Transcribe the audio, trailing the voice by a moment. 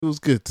It was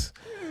good.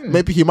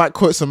 Maybe he might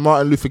quote some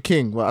Martin Luther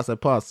King, but as I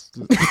pass.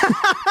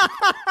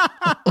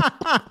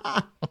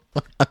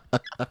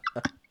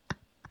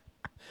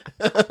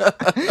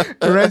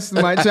 Rest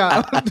my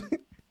child.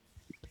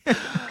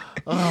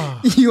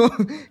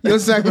 Your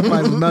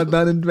sacrifice is not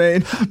done in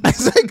vain.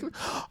 It's like,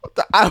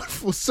 I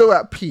feel so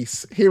at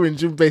peace hearing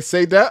Jinbei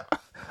say that.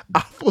 I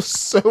feel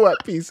so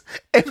at peace.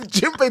 If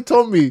Jinbei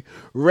told me,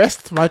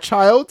 rest my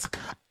child,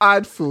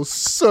 I'd feel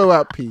so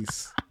at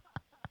peace.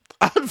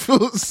 I'd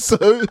feel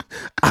so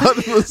at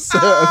peace.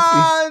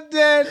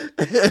 Dead.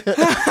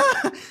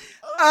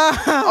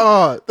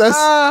 That's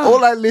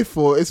all I live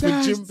for is for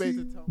Jinbei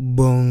to tell me.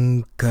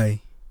 Bonkai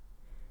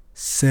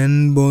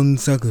Senbon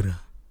Sakura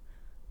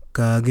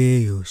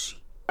Kage Yoshi.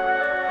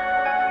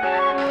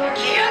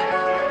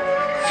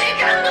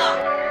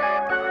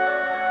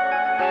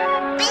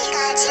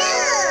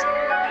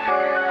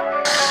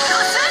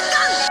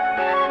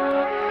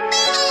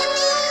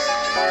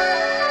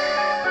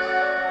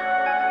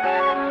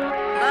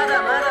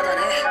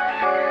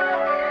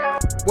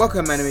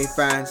 Welcome, anime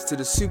fans, to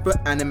the Super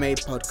Anime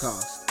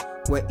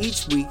Podcast, where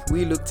each week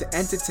we look to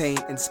entertain,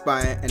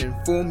 inspire, and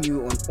inform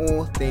you on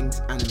all things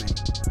anime.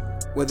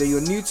 Whether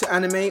you're new to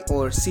anime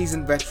or a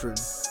seasoned veteran,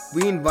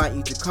 we invite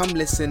you to come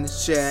listen,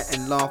 share,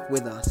 and laugh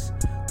with us.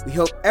 We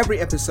hope every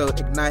episode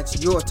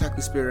ignites your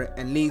otaku spirit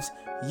and leaves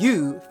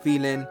you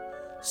feeling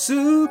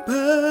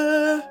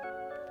super.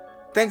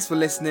 Thanks for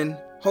listening.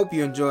 Hope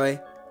you enjoy.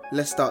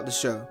 Let's start the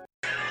show.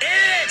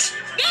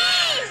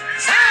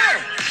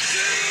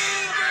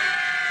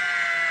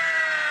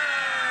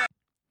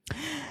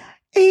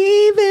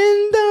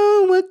 Even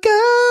though we're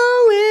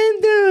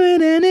going through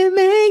it and it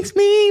makes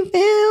me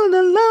feel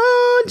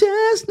alone,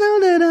 just know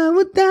that I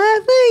would die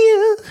for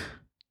you.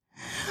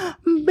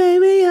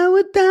 Baby, I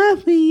would die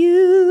for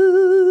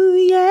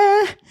you,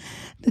 yeah.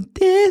 The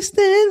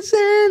distance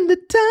and the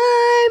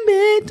time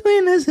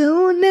between us, it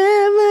will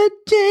never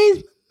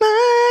change my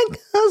mind,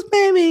 'cause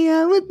baby,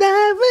 I would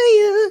die for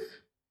you.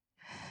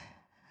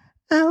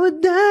 I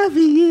would die for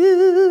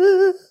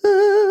you.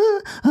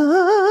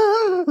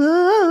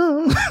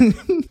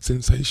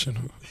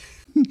 Sensational.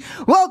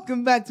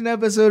 Welcome back to an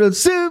episode of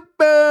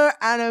Super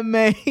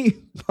Anime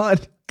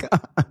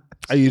Podcast.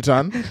 Are you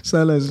done?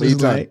 Solo's Are you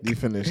just done? like... You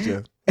finished,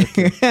 yeah.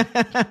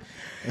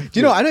 Do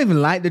you know, I don't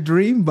even like the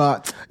dream,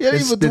 but Yeah,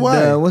 neither do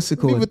I. what's it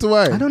called? Neither do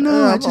I. I don't know.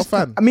 Yeah, I I'm just,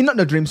 not a fan. I mean, not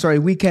the dream. Sorry,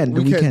 weekend.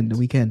 The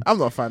weekend. I'm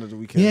not a fan of The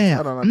Weeknd. Yeah,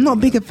 I don't like I'm not a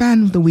The big Weeknd.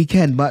 fan of the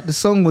weekend, but the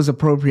song was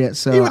appropriate,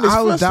 so Even his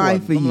I'll first die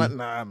one, for I'm you. like,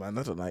 nah, man,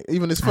 I don't like.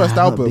 Even his first I'm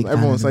not a album, big fan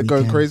everyone's of The like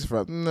going Weeknd. crazy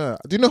for it. Nah.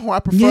 Do you know who I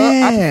prefer?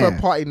 Yeah. I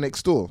prefer Party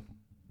Next Door.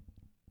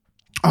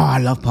 Oh, I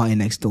love Party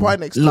Next Door. Party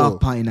Next Door. Love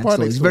Party Next Party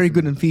Door. Next He's Door very for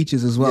good me. on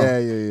features as well.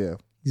 Yeah.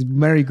 He's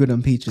very good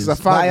on features. 'Cause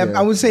I But found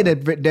I would say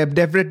that they're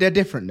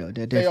different though.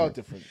 They are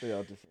different.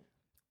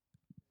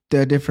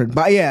 They're different.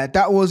 But yeah,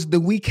 that was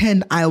The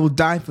Weeknd, I Will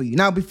Die For You.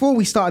 Now, before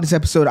we start this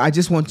episode, I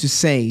just want to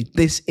say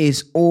this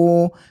is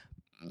all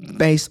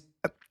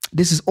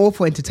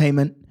for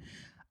entertainment.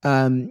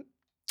 And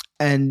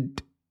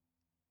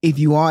if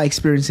you are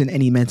experiencing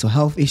any mental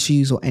health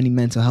issues or any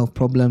mental health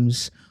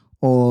problems,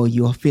 or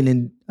you are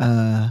feeling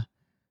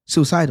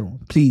suicidal,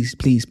 please,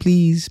 I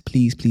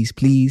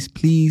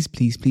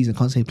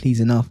can't say please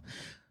enough.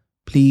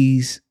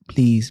 Please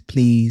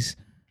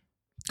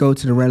go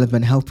to the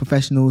relevant health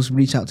professionals,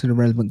 reach out to the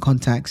relevant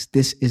contacts.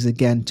 This is,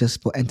 again,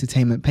 just for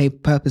entertainment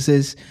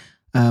purposes.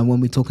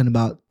 When we're talking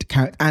about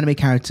anime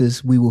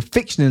characters we will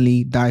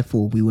fictionally die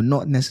for, we will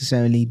not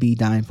necessarily be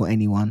dying for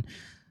anyone,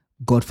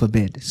 God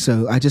forbid.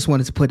 So I just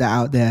wanted to put that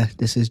out there.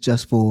 This is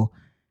just for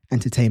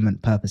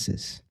entertainment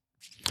purposes.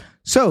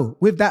 So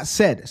with that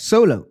said,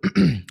 Solo,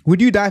 would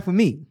you die for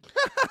me?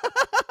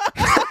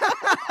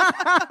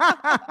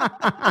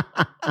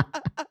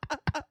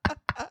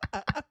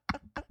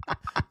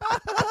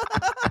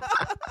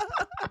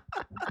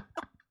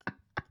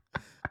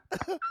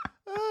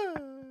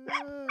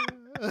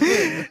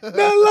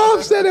 That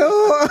laugh said it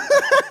all.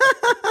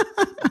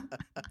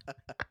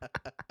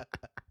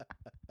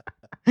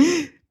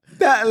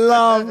 That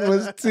laugh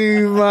was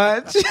too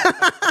much.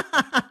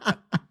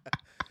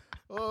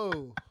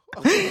 Oh.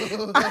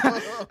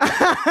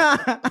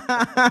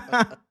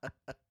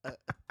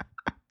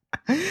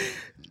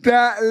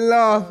 That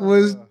laugh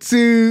was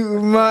too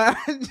much.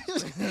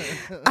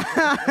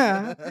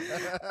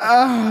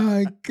 Oh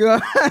my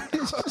gosh.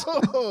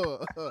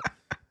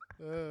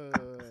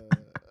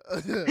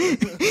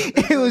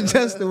 It was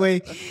just the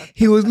way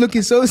he was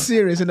looking so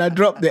serious, and I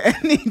dropped it,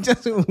 and he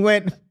just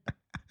went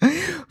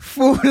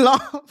full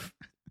laugh.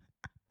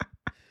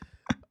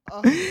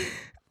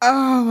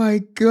 Oh my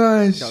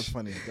gosh. That was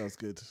funny. That was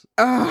good.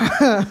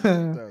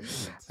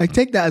 I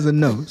take that as a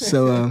no.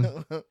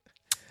 So,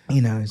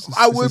 it's just,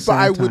 I it's a would, but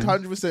I sad would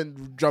time.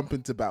 100% jump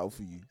into battle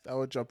for you. I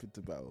would jump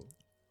into battle.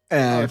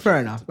 Fair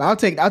enough. I'll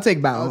take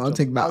battle. I'll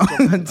take battle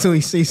jump. until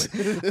he sees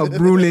a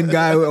brawling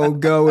guy or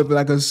girl with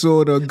like a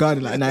sword or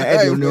gun. Like, nah,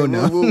 Eddie will know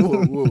now.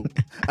 Whoa.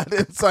 I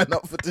didn't sign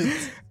up for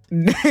this.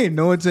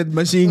 No one said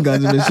machine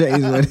guns and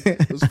machetes.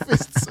 It was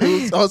fists.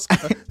 It was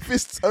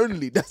fists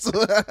only. That's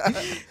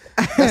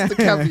the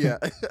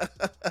caveat.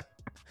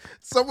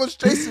 Someone's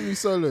chasing me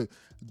solo.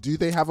 Do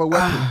they have a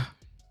weapon?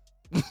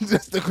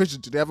 That's the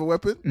question. Do they have a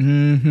weapon?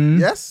 Mm-hmm.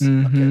 Yes?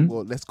 Mm-hmm. Okay,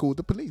 well, let's call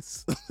the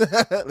police.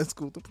 Let's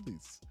call the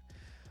police.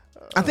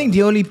 I think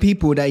the only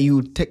people that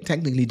you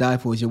technically die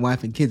for is your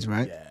wife and kids,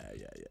 right?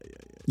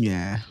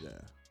 Yeah.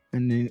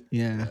 And then,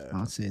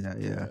 I'll say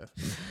that, yeah.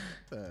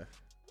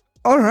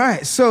 All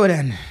right, so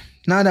then,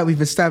 now that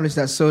we've established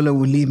that Solo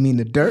will leave me in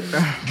the dirt,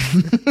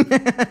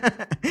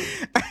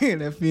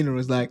 that funeral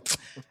was like,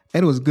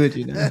 it was good,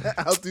 you know.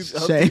 I'll do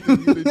Shame.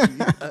 the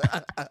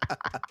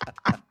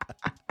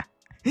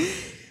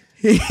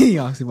eulogy. He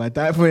asked if I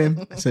died for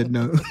him. I said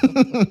no.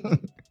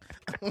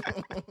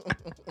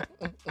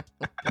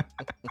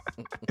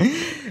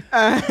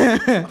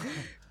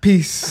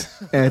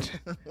 Peace, Ed.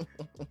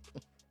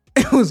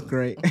 It was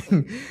great.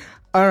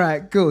 All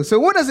right, cool. So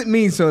what does it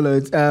mean,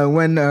 Solo,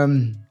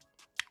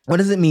 what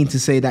does it mean to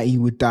say that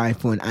you would die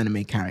for an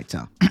anime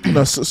character?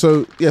 No,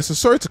 so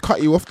sorry to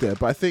cut you off there,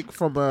 but I think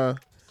from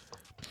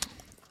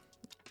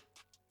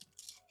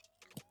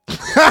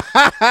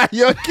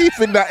you're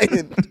keeping that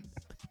in.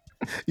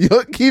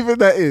 You're keeping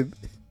that in.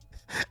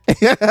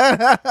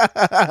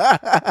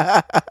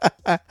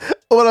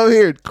 All I'm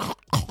hearing.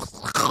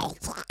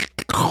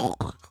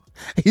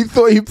 He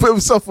thought he put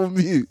himself on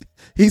mute.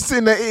 He's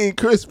sitting there eating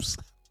crisps.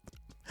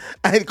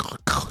 And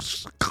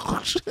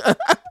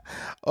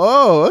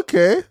oh,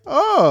 okay.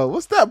 Oh,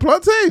 what's that?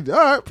 Plantain. All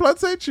right,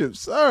 plantain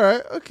chips. All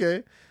right,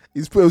 okay.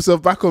 He's put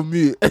himself back on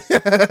mute.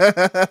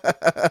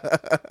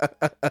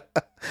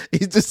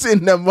 He's just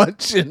sitting there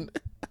munching.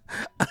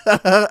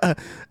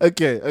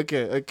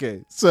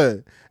 Okay.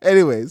 So,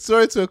 anyway,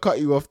 sorry to cut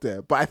you off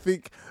there, but I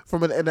think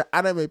from an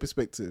anime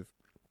perspective,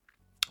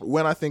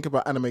 when I think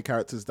about anime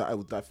characters that I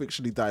would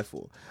fictionally die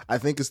for, I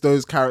think it's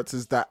those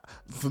characters that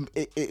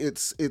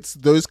it's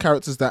those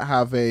characters that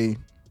have a,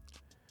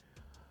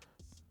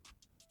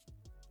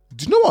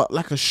 do you know what,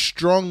 like a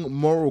strong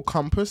moral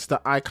compass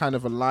that I kind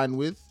of align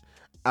with.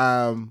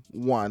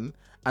 One,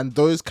 and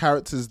those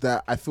characters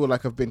that I feel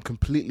like have been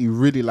completely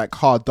really like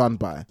hard done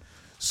by.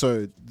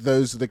 So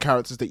those are the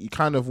characters that you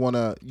kind of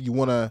wanna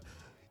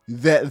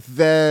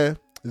their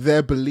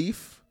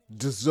belief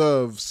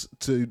deserves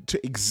to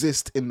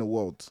exist in the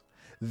world.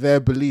 Their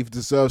belief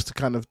deserves to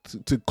kind of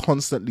to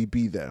constantly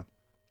be there.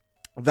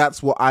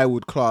 That's what I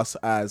would class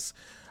as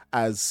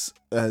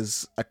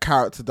a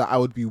character that I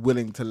would be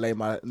willing to lay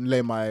my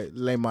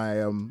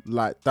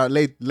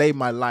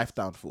life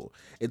down for.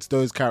 It's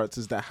those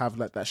characters that have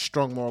like that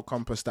strong moral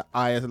compass that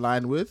I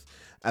align with,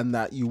 and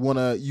that you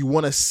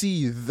wanna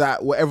see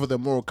that whatever the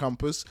moral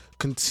compass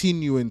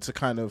continuing to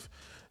kind of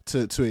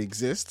to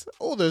exist.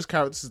 All those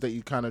characters that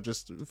you kind of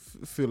just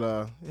feel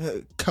are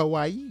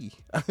kawaii,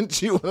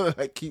 and you want to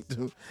like keep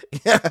them.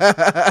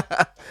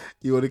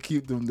 You want to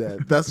keep them there.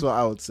 That's what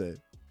I would say.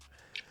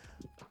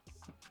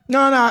 No,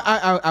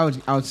 I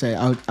would say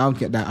I would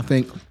get that. I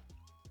think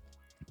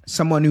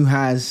someone who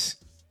has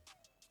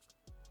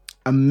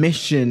a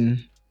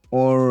mission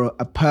or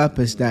a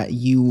purpose that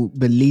you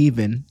believe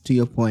in, to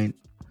your point,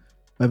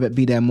 whether it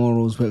be their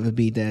morals, whether it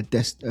be their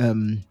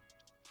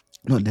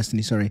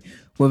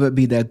whether it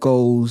be their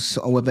goals,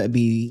 or whether it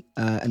be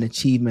an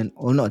achievement,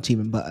 or not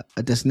achievement, but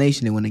a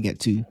destination they want to get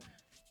to,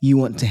 you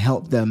want to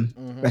help them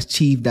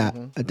achieve that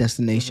a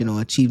destination or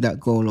achieve that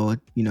goal, or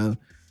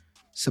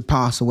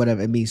surpass or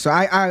whatever it be. So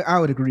I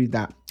would agree with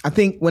that. I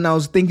think when I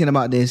was thinking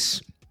about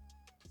this,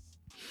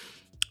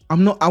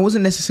 I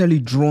wasn't necessarily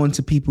drawn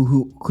to people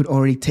who could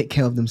already take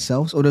care of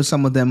themselves, although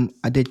some of them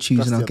I did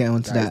choose, and I'll get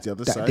onto that.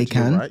 That they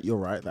can. You're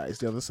right. That is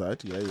the other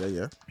side.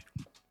 Yeah.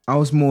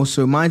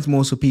 Mine's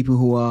more so people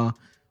who are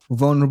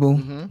vulnerable,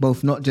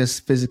 both not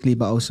just physically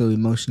but also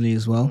emotionally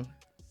as well.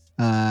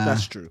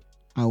 That's true.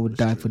 I would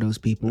die for those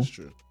people.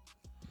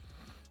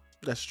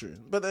 That's true.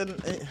 But then,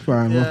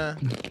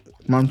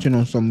 munching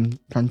on some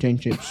plantain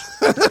chips.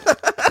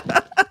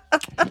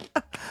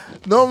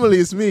 Normally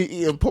it's me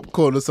eating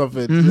popcorn or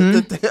something.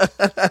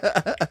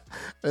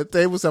 The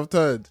tables have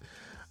turned.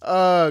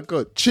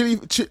 God, chili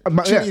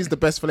is the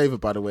best flavor,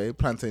 by the way.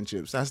 Plantain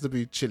chips. It has to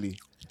be chili.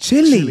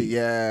 Chili,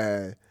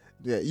 yeah.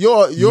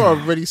 You're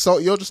already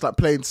salt. You're just like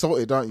plain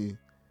salted, aren't you?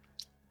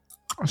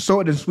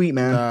 Salted and sweet,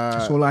 man.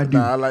 That's all I do.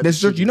 I like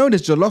there's there's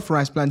jollof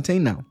rice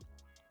plantain now.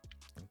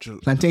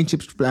 Plantain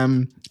chips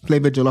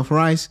flavored jollof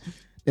rice.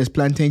 There's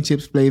plantain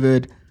chips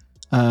flavored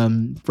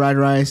fried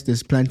rice.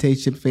 There's plantain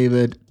chip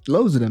flavored.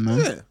 Loads of them,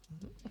 man.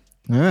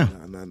 Yeah.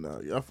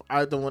 No.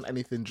 I don't want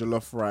anything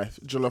jollof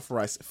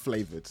rice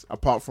flavored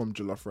apart from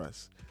jollof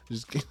rice.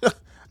 Just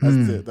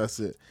That's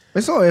it.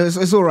 It's all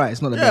right.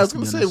 It's not the best. I was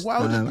gonna say, why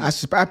would I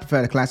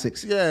prefer the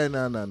classics. Yeah,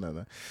 no.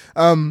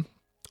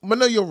 But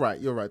no, you're right.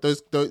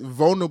 Those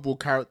vulnerable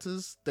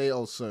characters,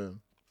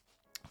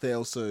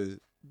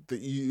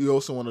 you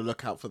also want to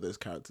look out for those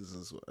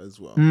characters as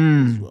well.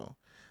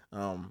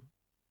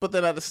 But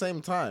then at the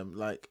same time,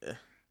 like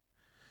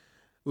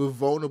with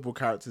vulnerable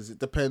characters, it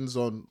depends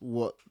on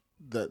what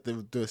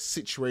the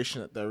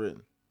situation that they're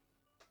in.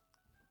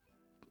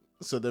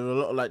 So there are a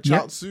lot of like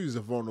Yep. Chaozu's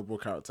a vulnerable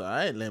character.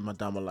 I ain't laying my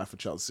down my life for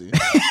Chaozu.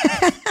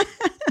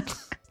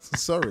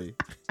 Sorry.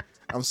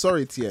 I'm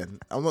sorry, Tien.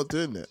 I'm not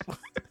doing it.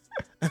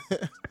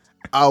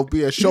 I'll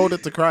be a shoulder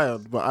to cry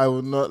on, but I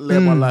will not lay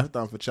my life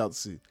down for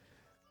Chaozu.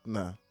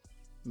 No.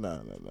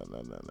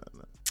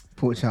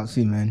 Poor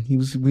Chelsea, man. He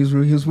was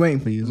waiting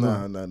for you as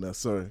well. No.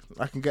 Sorry.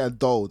 I can get a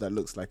doll that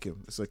looks like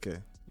him. It's okay.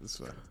 It's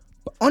fine.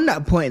 But on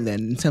that point, then,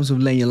 in terms of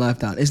laying your life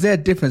down, is there a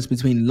difference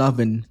between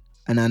loving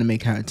an anime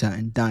character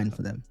and dying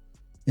for them?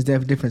 Is there a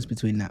difference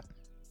between that?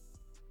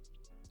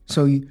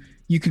 So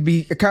you could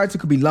be, a character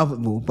could be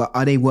lovable, but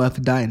are they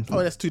worth dying for?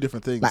 Oh, that's two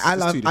different things. Like I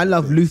love things.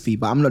 Luffy,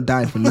 but I'm not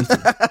dying for Luffy.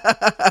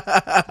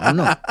 I'm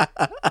not.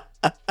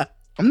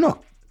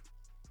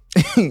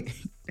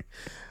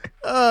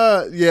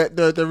 Yeah,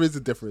 no, there is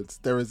a difference.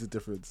 There's a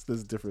difference.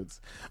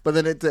 But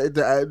then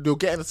you'll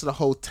get into the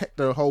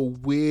whole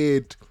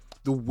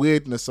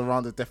weirdness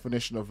around the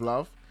definition of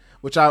love,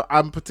 which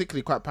I'm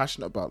particularly quite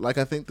passionate about. Like,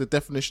 I think the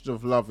definition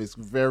of love is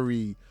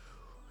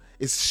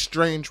it's a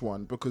strange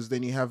one, because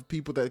then you have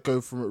people that go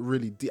from it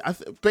really deep. I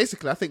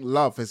think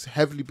love has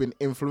heavily been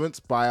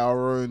influenced by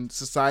our own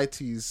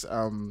society's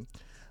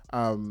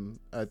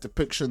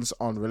depictions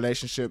on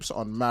relationships,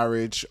 on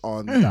marriage,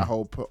 on that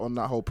whole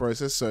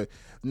process. So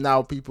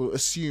now people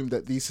assume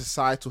that these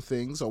societal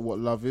things are what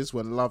love is,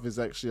 when love is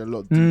actually a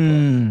lot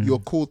deeper. You're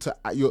called to,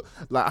 I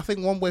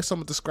think one way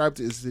someone described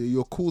it is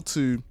you're called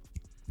to.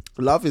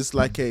 Love is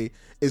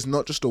is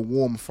not just a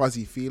warm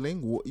fuzzy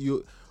feeling.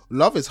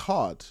 Love is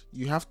hard.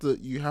 You have to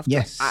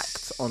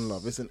act on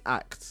love. It's an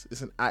act. It's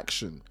an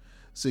action.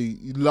 So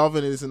you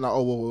loving it isn't like,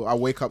 oh well, I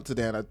wake up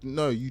today and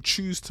no, you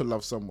choose to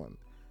love someone.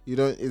 You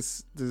don't.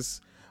 It's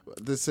this.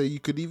 So you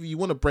could even, you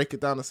want to break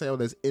it down and say, oh,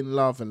 there's in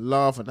love, and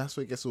that's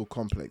where it gets all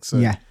complex. So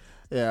no.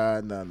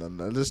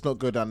 Let's not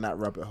go down that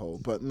rabbit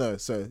hole. But no,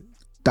 so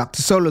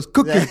Dr. Solo's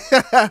cooking.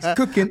 He's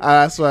cooking.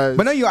 That's why.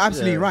 But no, you're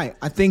absolutely right.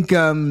 I think,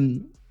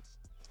 and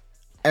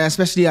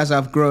especially as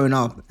I've grown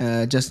up,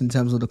 just in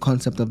terms of the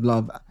concept of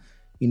love,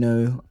 you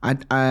know, I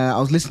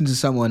was listening to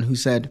someone who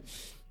said,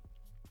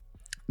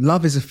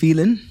 love is a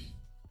feeling.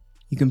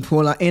 You can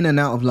fall in and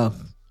out of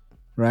love,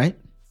 right?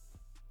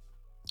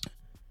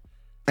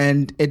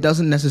 And it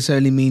doesn't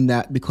necessarily mean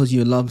that because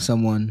you love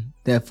someone,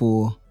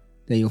 therefore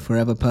they're your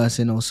forever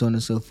person, or so on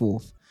and so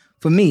forth.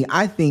 For me,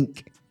 I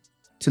think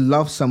to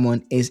love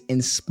someone is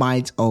in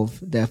spite of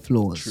their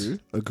flaws. True.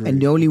 Agree.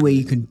 And the only way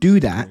you can do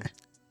that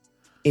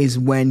is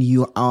when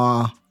you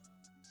are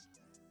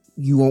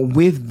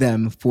with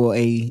them for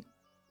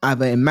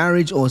either a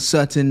marriage or a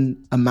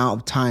certain amount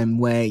of time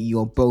where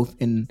you're both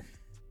in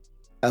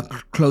a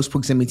close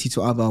proximity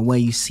to other, where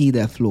you see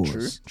their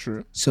flaws.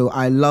 True. So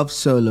I love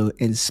Solo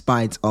in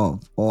spite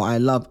of, or I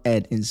love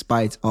Ed in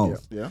spite of.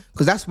 Yeah.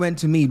 Because that's when,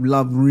 to me,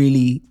 love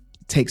really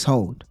takes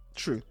hold.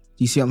 True. Do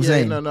you see what I'm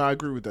saying? No, I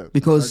agree with that.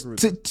 Because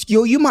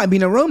you might be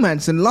in a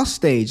romance and lust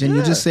stage, and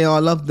you just say, oh, I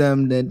love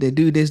them, they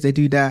do this, they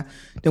do that.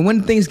 Then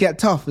when things get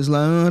tough, it's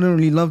like, oh, I don't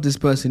really love this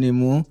person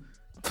anymore.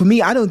 For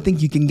me, I don't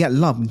think you can get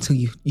love until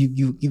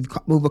you've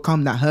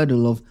overcome that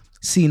hurdle of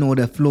seeing all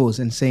their flaws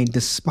and saying,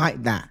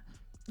 despite that.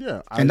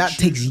 Yeah, that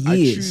takes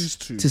years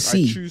to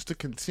see. I choose to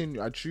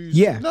continue. I choose.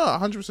 Yeah. No,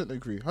 100%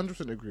 agree.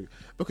 100% agree.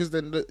 Because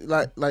then,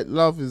 like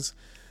love is,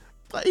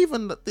 like,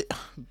 even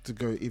to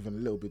go even a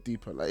little bit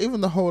deeper, like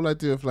even the whole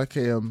idea of like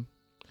a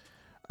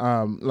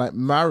like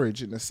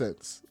marriage, in a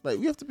sense, like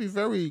we have to be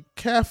very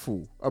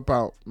careful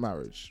about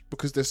marriage,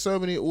 because there's so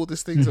many all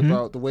these things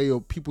about the way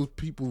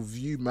people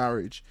view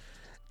marriage.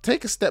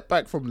 Take a step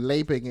back from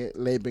labeling it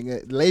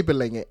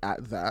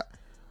at that.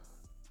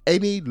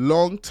 Any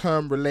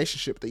long-term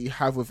relationship that you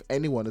have with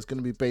anyone is going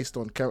to be based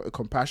on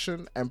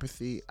compassion,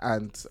 empathy,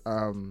 and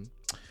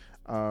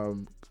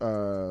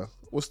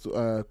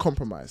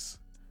compromise.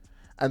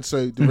 And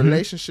so the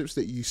relationships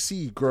that you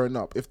see growing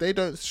up, if they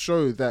don't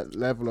show that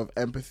level of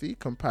empathy,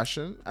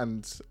 compassion,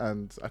 and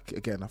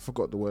again, I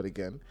forgot the word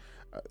again,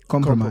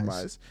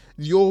 compromise.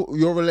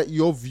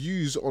 Your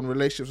views on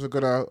relationships are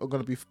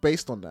gonna be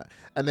based on that.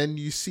 And then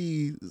you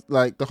see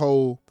like the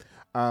whole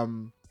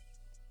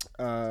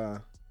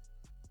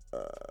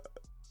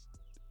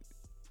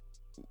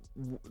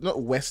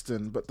not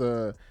Western, but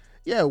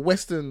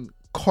Western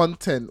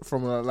content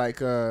from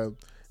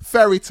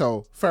fairy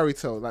tale,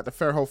 like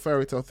the whole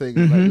fairy tale thing,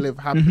 like live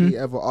happily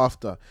ever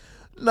after.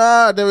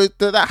 Nah,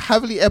 that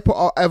happily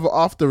ever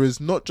after is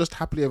not just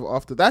happily ever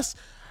after. That's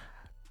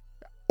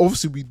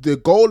obviously the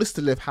goal is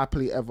to live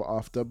happily ever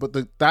after, but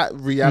that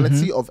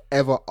reality of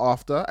ever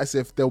after, as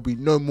if there'll be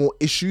no more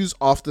issues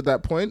after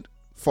that point,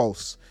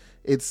 false.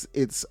 It's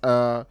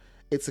a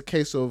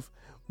case of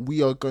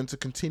we are going to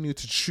continue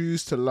to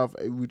choose to love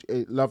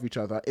each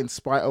other in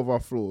spite of our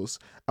flaws,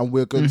 and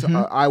we're going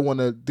to.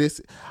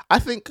 I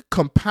think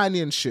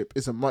companionship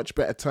is a much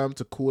better term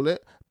to call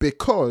it,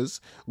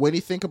 because when you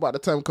think about the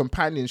term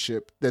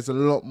companionship, there's a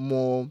lot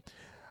more.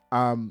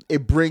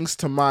 It brings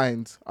to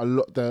mind a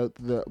lot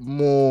the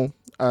more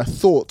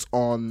thought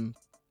on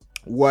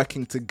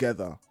working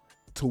together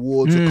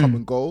towards a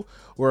common goal,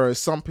 whereas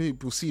some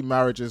people see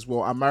marriage as,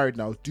 well, I'm married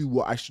now, do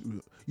what I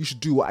should. you should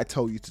do what I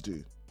tell you to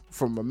do,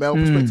 from a male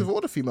perspective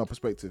or the female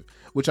perspective,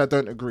 which I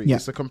don't agree. Yeah.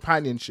 It's a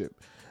companionship.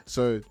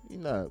 So,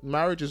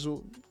 marriage is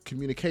all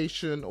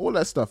communication, all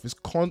that stuff is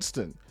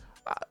constant.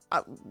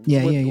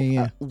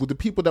 With the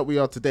people that we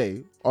are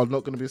today are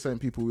not going to be the same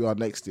people we are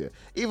next year.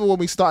 Even when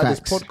we started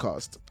this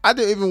podcast, I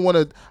didn't even want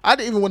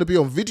to be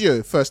on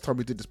video first time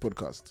we did this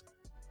podcast.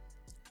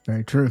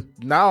 Very true.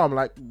 Now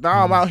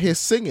I'm out here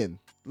singing.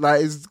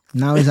 Like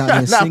now he's out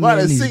here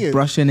singing. He's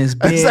brushing his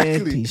beard.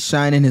 Exactly. He's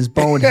shining his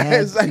bald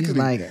head. Exactly. He's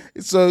like,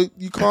 so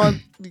you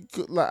can't.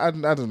 I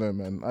don't know,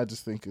 man. I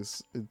just think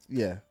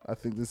I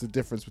think there's a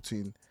difference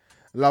between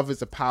love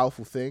is a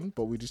powerful thing,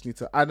 but we just need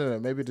to. I don't know.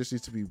 Maybe it just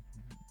needs to be.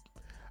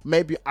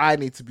 Maybe I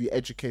need to be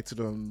educated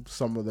on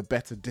some of the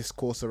better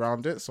discourse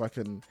around it, so I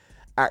can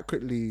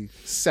accurately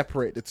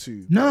separate the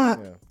two.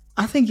 No,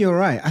 I think you're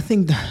right. I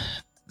think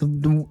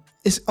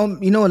it's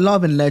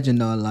love and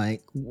legend are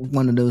like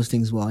one of those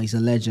things where he's a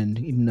legend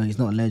even though he's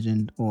not a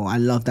legend, or I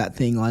love that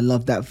thing, or I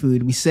love that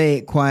food. We say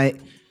it quite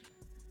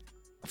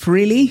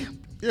freely.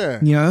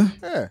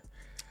 Yeah.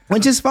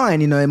 Which is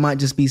fine. It might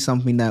just be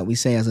something that we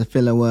say as a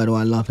filler word, or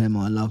I love him,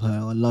 or I love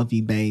her, or I love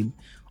you, babe,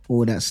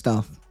 all that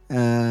stuff.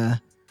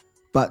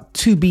 But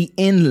to be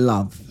in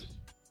love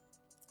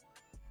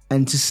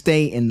and to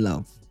stay in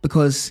love,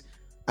 because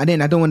I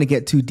don't want to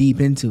get too deep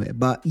into it,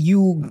 but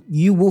you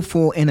will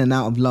fall in and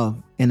out of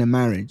love in a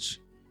marriage.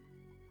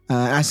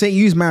 I say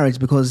use marriage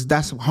because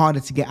that's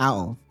harder to get out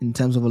of. In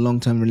terms of a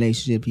long-term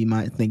relationship, you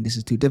might think this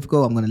is too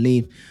difficult, I'm going to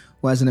leave.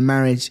 Whereas in a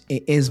marriage,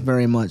 it is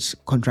very much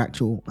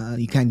contractual.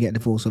 You can get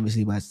divorced,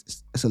 obviously, but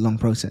it's a long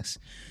process.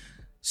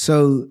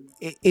 So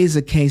it is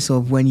a case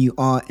of when you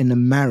are in a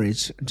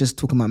marriage, just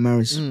talking about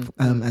marriage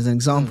as an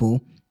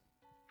example,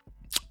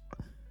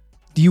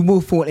 you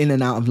will fall in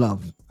and out of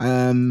love.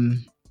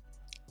 I'm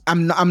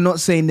not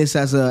saying this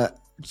as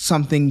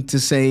something to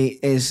say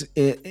is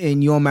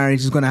in your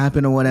marriage is going to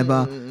happen or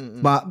whatever,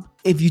 but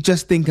if you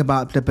just think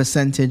about the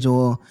percentage,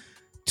 or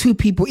two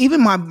people,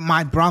 even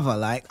my brother,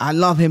 like I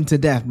love him to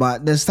death,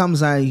 but there's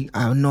times I'm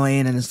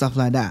annoying and stuff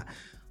like that.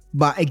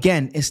 But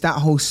again, it's that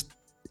whole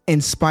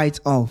in spite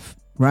of,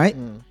 right?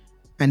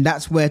 And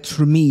that's where,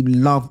 to me,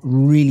 love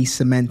really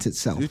cements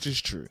itself. Which is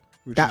true.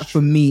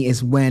 For me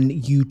is when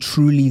you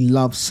truly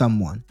love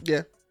someone.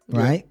 Yeah.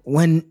 Right?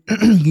 When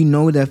you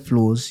know their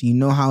flaws, you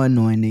know how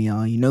annoying they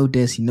are, you know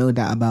this, you know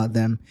that about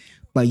them,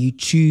 but you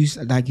choose,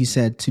 like you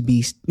said, to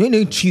be, you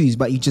don't choose,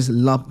 but you just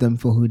love them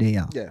for who they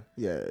are.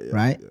 Yeah.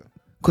 Right?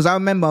 Because I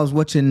remember I was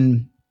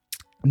watching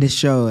this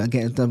show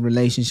against the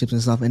relationships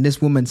and stuff, and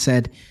this woman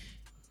said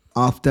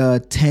after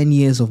 10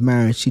 years of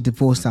marriage, she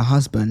divorced her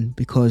husband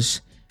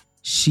because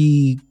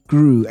she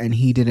grew and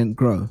he didn't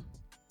grow.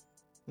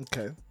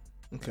 Okay.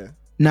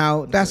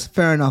 Now, that's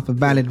fair enough, a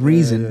valid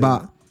reason,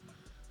 but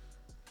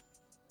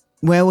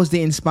where was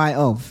the in spite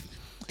of?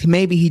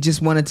 Maybe he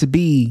just wanted to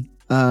be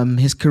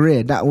his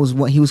career. That was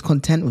what he was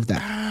content with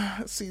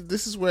that. See,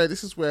 this is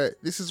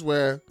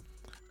where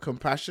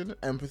compassion,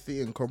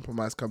 empathy, and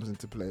compromise comes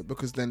into play,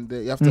 because then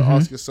you have to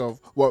ask yourself,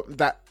 well,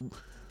 that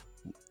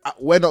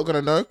we're not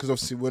gonna know because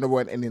obviously we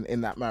weren't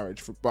in that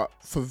marriage. But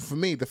for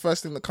me, the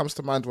first thing that comes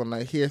to mind when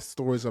I hear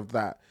stories of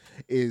that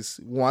is,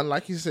 one,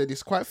 like you said,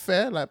 it's quite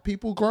fair. Like,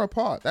 people grow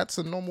apart. That's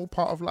a normal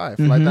part of life.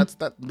 Like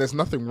that. There's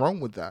nothing wrong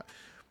with that.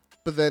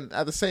 But then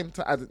at the same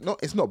time,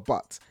 it's not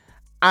but.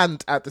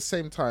 And at the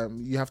same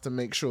time, you have to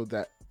make sure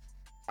that,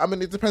 I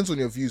mean, it depends on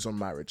your views on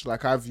marriage.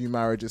 Like, I view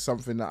marriage as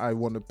something that I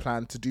want to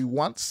plan to do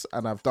once,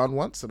 and I've done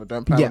once, and I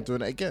don't plan on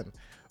doing it again.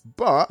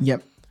 But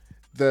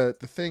the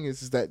thing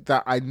is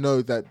that I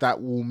know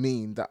that will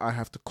mean that I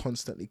have to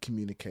constantly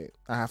communicate.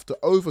 I have to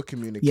over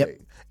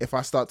communicate. If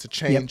I start to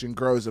change and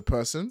grow as a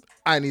person,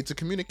 I need to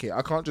communicate.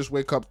 I can't just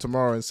wake up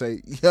tomorrow and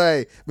say,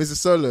 "Hey, Mrs.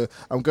 Solo,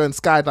 I'm going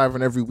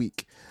skydiving every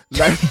week."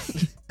 Like,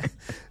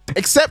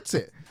 accept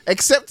it.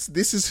 Accept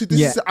this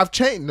is I've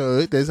changed.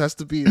 No, there has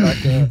to be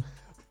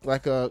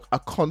like a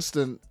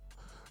constant.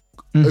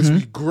 As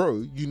we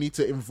grow, you need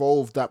to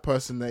involve that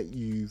person that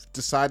you've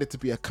decided to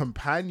be a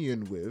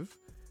companion with.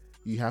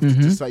 You have to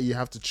decide. You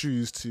have to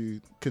choose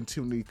to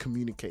continually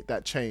communicate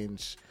that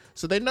change,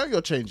 so they know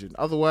you're changing.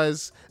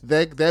 Otherwise,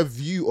 their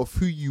view of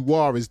who you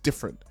are is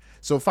different.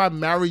 So if I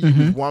marry you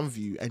with one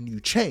view and you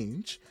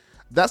change,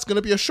 that's going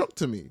to be a shock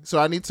to me. So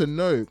I need to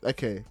know,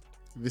 okay,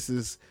 this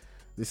is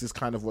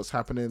kind of what's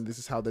happening. This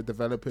is how they're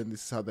developing.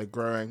 This is how they're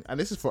growing, and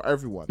this is for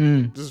everyone.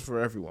 This is for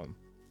everyone.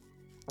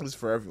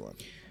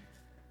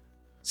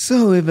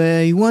 So if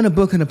you want to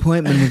book an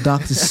appointment with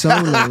Dr.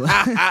 Solo,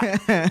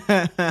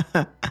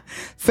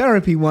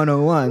 Therapy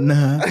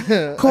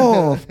 101,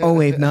 call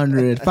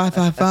 0800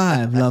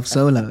 555 Love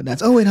Solo.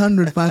 That's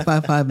 0800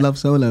 555 Love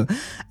Solo.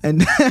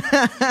 And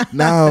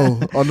now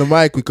on the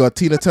mic, we got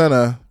Tina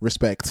Turner.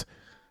 Respect.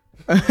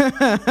 We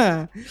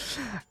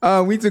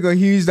took a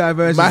huge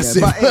diversion.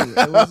 Massive.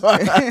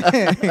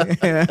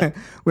 There.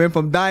 Went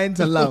from dying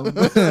to love.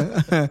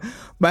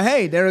 But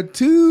hey, there are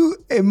two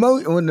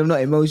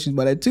not emotions,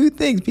 but there are two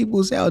things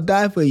people say, "I'll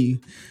die for you."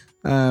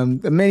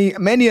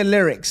 Many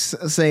lyrics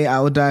say, "I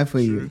will die for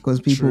you,"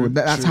 because people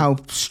that's how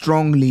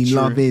strongly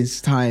love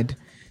is tied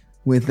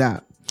with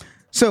that.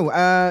 So,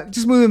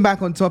 just moving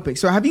back on topic.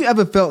 So, have you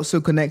ever felt so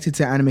connected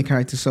to anime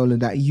character Solo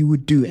that you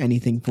would do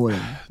anything for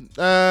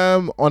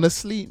them?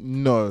 Honestly,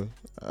 no.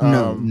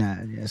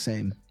 Yeah,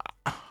 same.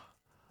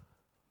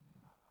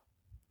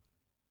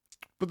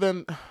 But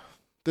then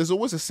there's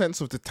always a sense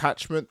of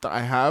detachment that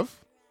I have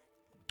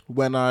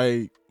when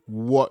I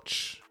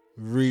watch,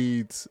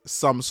 read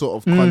some sort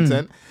of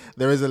content.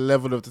 There is a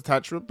level of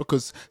detachment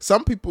because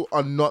some people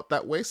are not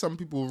that way. Some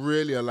people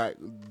really are like,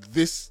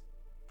 this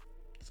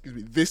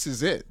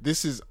is it.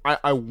 This is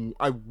I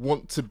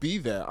want to be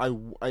there.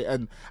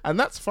 And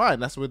that's fine.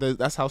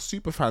 That's how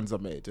super fans are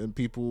made, and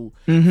people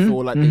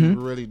feel like they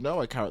really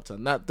know a character,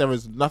 and that there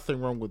is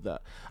nothing wrong with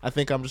that. I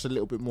think I'm just a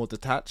little bit more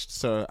detached,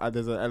 so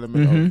there's an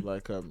element of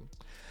like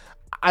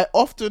I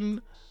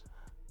often,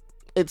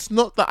 it's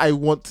not that I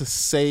want to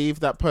save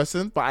that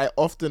person, but I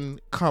often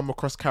come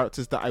across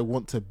characters that I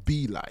want to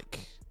be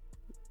like.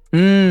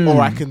 Or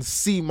I can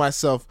see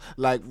myself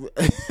like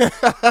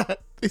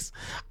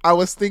I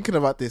was thinking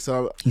about this.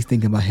 So he's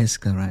thinking about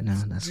Hiska right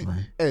now. That's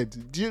why.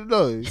 Ed, do you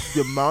know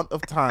the amount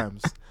of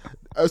times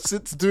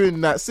since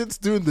doing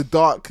the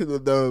dark,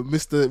 the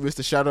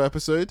Mr. Shadow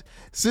episode,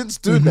 since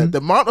doing that, the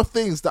amount of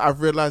things that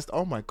I've realized,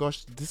 oh my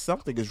gosh,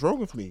 something is wrong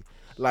with me.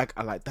 Like,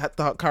 I like that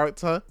dark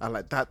character. I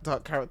like that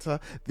dark character.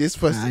 This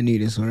person. I knew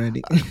this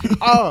already. Do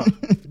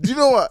you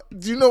know what?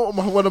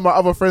 One of my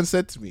other friends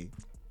said to me?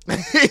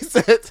 He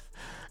said,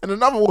 in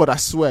another word, I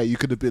swear you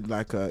could have been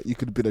a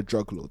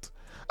drug lord.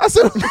 I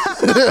said,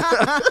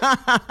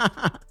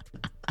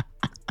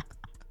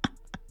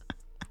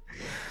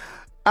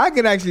 I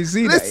can actually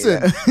see listen,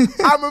 that. Yeah.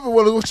 I remember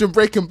when I was watching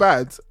Breaking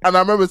Bad, and I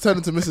remember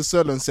turning to Mrs.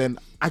 Solo and saying,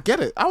 I get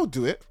it, I would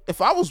do it.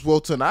 If I was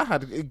Walter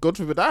and God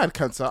forbid I had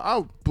cancer,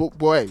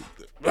 okay,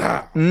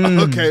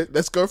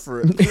 let's go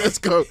for it. Let's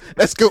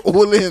go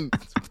all in.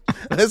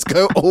 Let's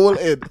go all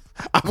in.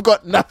 I've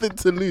got nothing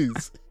to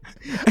lose.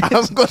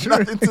 I've got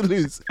nothing to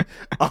lose.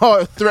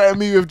 Oh, threaten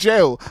me with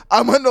jail.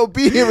 I might not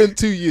be here in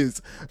 2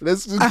 years.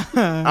 Let's just,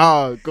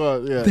 oh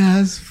god, yeah.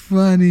 That's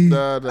funny.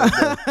 No.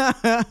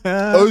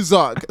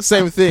 Ozark,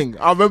 same thing.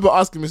 I remember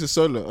asking Mrs.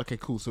 Solo, okay,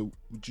 cool, so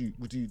would you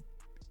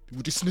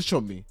snitch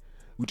on me?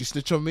 Would you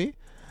snitch on me?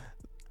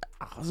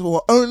 I was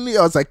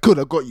like, good,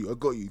 I got you.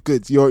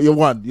 Good. You're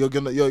one. You're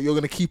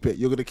gonna keep it.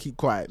 You're gonna keep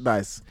quiet.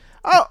 Nice.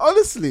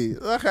 Honestly,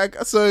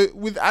 so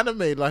with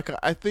anime, like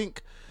I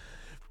think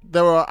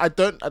there are. I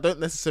don't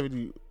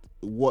necessarily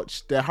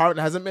watch. There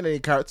hasn't been any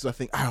characters I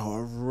think, I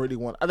really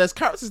want. And there's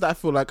characters that I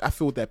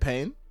feel their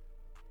pain,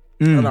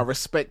 and I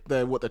respect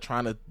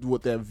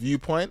what their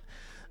viewpoint.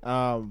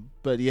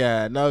 But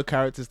yeah, no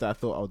characters that I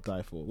thought I would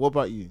die for. What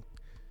about you?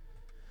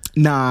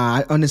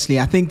 Nah,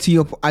 honestly, I think to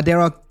your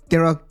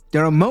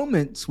there are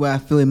moments where I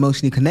feel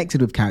emotionally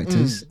connected with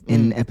characters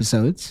in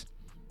episodes,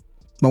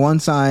 but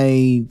once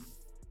I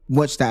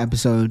watch that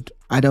episode,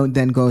 I don't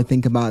then go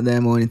think about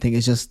them or anything.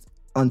 It's just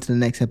on to the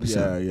next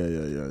episode.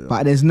 Yeah.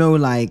 But there's no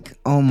like,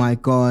 oh my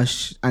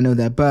gosh, I know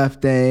their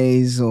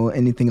birthdays or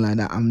anything like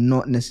that. I'm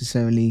not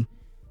necessarily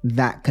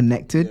that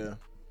connected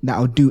that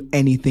I'll do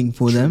anything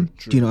for them.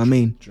 Do you know what I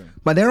mean? True.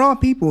 But there are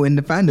people in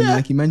the fandom,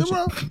 like you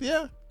mentioned.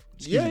 There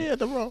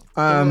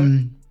are.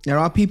 There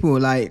are people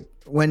like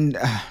when...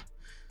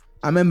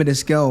 I remember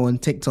this girl on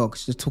TikTok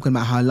just talking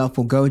about her love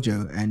for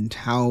Gojo and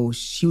how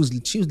she was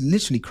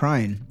literally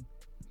crying.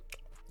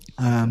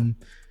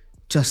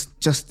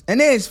 Just and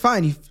it's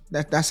fine.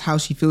 That's how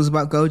she feels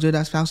about Gojo.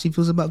 That's how she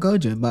feels about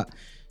Gojo. But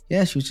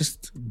yeah, she was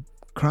just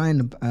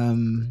crying,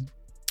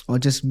 or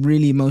just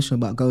really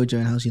emotional about Gojo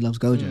and how she loves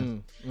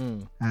Gojo.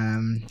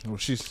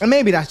 And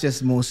maybe that's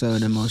just more so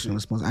an emotional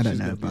response. I don't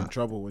know. She's gonna be in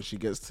trouble when she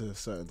gets to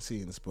certain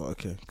scenes. But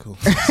okay, cool.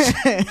 She's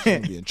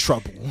gonna be in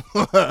trouble.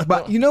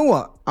 But you know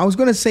what? I was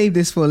gonna save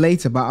this for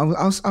later, but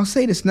I'll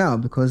say this now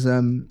because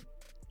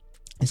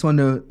it's on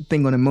the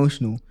thing on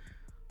emotional.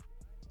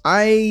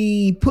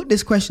 I put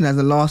this question as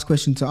the last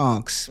question to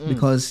ask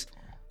because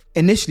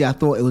initially I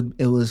thought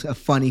it was a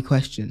funny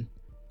question.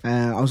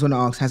 I was going to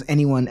ask, has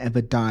anyone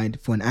ever died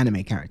for an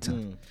anime character?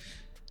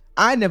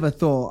 I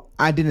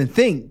didn't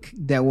think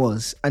there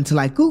was until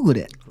I Googled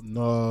it.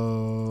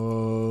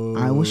 No.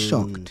 I was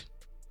shocked.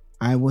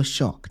 Leonid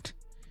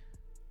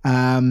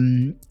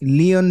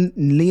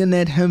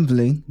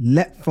Hemvely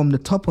leapt from the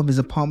top of his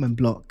apartment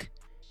block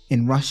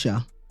in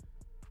Russia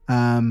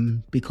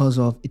because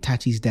of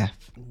Itachi's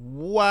death.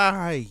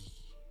 Why?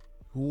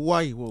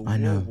 Whoa, I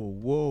know.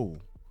 Whoa.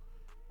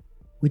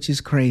 Which is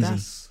crazy.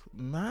 That's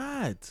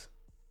mad.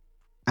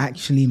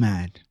 Actually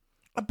mad.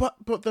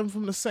 But then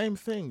from the same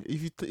thing,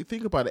 if you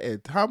think about it,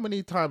 Ed, how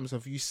many times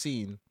have you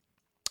seen,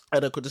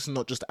 and this is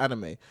not just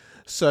anime,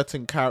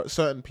 certain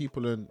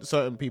people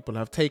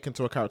have taken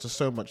to a character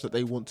so much that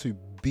they want to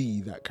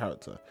be that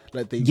character.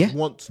 Like they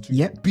want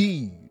to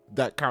be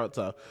that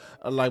character.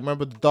 Like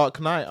remember the Dark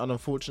Knight, and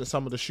unfortunately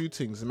some of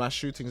the mass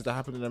shootings that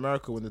happened in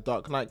America when the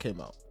Dark Knight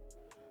came out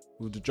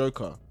with the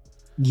Joker.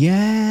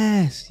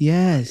 Yes.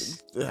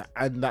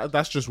 And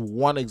that's just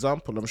one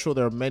example. I'm sure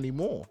there are many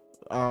more.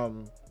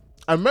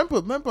 I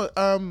remember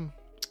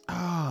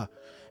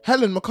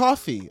Helen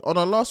McCarthy on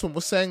our last one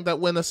was saying that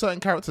when a certain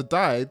character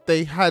died,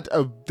 they had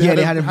a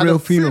real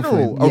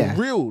funeral for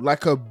him. Yeah.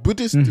 a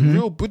Buddhist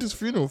real Buddhist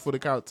funeral for the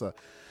character.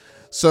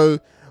 So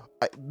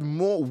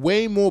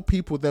way more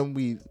people than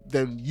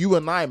you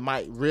and I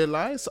might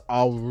realize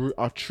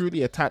are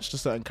truly attached to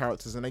certain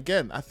characters. And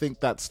again, I think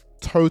that's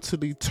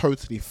totally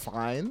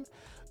fine.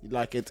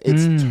 Like it's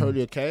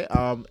totally okay.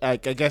 I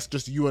guess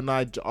just you and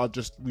I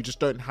we just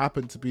don't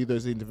happen to be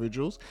those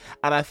individuals.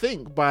 And I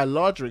think by a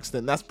larger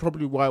extent, that's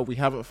probably why we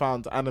haven't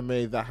found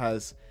anime that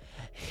has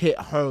hit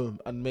home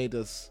and made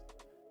us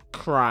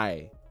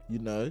cry,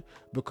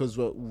 because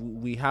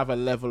we have a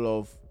level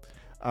of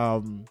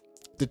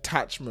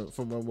detachment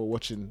from when we're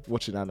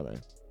watching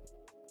anime.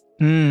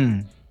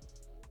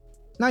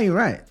 No, you're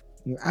right.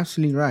 You're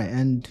absolutely right.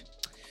 And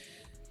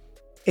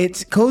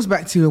it goes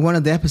back to one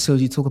of the episodes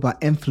you talk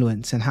about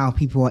influence and how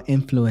people are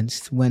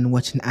influenced when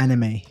watching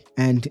anime.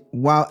 And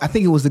while I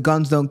think it was the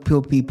Guns Don't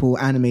Kill People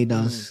Anime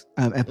Does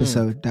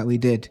episode that we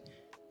did,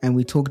 and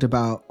we talked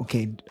about,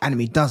 okay,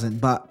 anime doesn't,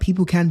 but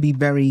people can be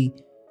very,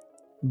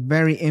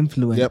 very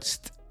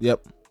influenced.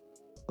 Yep.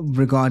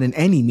 Regarding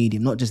any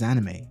medium, not just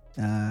anime.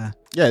 It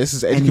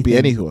could be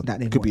anyone.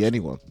 It could be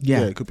anyone.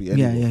 Yeah, it could be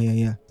anyone.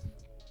 Yeah.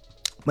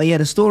 But yeah,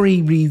 the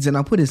story reads, and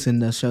I'll put this in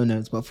the show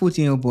notes, but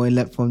 14-year-old boy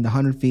leapt from the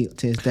 100 feet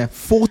to his death.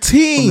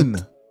 14?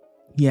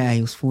 Yeah,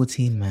 he was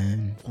 14,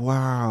 man.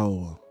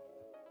 Wow.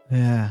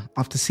 Yeah.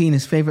 After seeing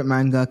his favorite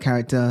manga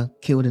character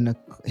killed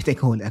they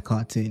call it a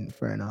cartoon,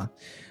 fair enough.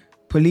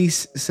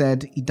 Police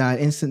said he died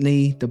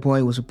instantly. The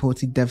boy was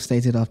reportedly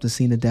devastated after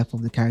seeing the death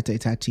of the character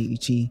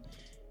Itachi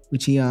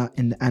Uchiha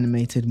in the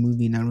animated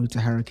movie Naruto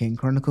Hurricane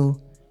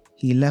Chronicle.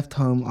 He left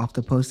home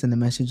after posting a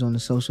message on the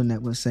social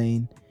network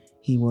saying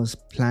he was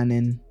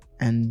planning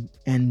an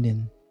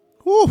ending.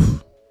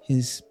 Oof.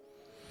 His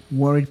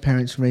worried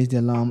parents raised the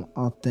alarm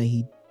after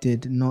he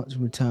did not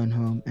return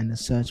home, and a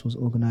search was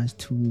organized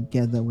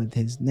together with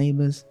his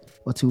neighbors.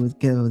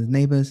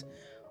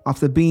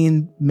 After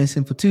being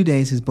missing for 2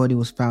 days, his body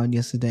was found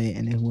yesterday,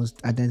 and it was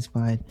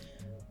identified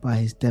by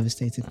his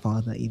devastated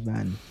father,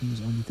 Ivan, who was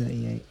only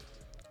 38.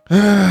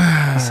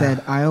 He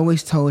said, I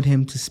always told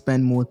him to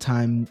spend more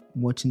time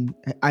watching.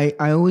 I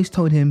always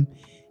told him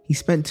he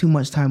spent too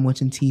much time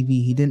watching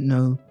TV. He didn't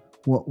know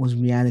what was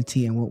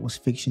reality and what was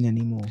fiction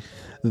anymore.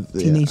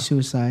 Teenage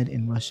suicide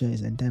in Russia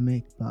is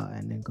endemic,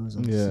 and then goes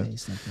on to say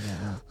something like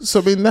that. So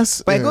I mean,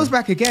 it goes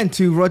back again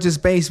to Roger's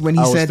base when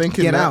he said,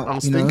 "Get out." I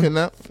was thinking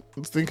that.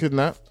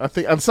 I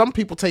think, and some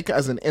people take it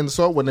as an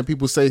insult when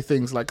people say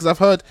things like, because I've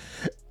heard,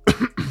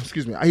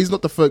 excuse me, he's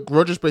not the first.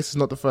 Roger's base is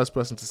not the first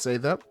person to say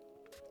that.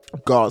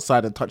 Go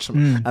outside and touch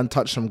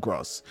some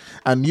grass.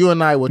 And you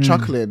and I were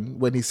chuckling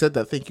when he said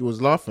that, think he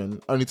was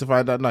laughing, only to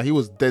find out, no, he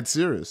was dead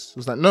serious. He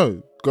was like,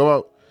 no,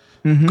 go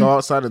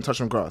outside and touch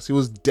some grass. He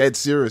was dead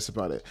serious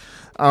about it.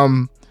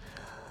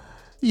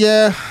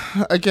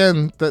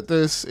 Again,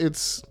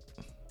 it's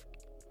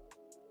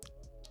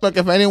like,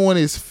 if anyone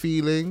is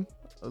feeling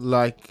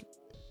like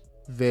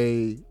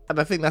and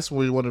I think that's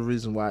really one of the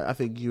reasons why I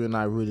think you and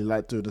I really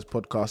like doing this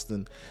podcast,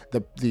 and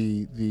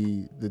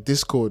the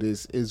Discord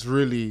is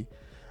really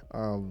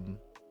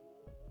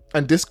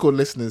and Discord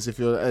listeners, if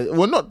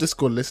you're not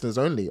Discord listeners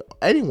only,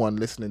 anyone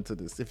listening to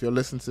this, if you're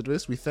listening to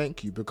this, we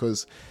thank you,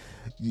 because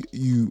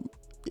you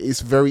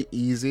it's very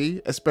easy,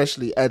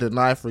 especially Ed and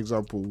I, for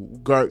example,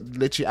 go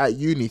literally at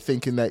uni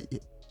thinking that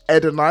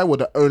Ed and I were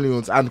the only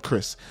ones, and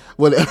Chris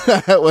were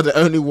the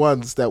only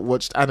ones that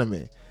watched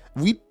anime.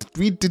 We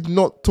did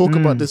not talk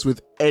about this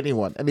with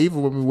anyone, and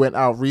even when we went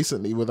out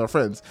recently with our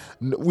friends,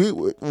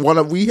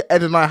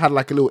 Ed and I had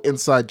like a little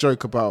inside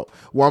joke about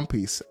One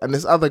Piece, and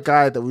this other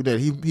guy that we knew,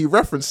 he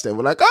referenced it.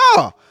 We're like,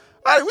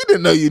 we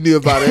didn't know you knew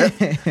about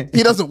it.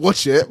 He doesn't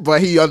watch it,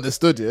 but he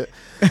understood it.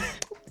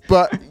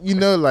 But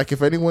like,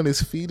 if anyone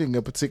is feeling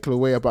a particular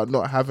way about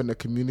not having a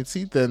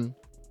community, then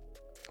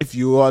if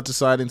you are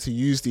deciding to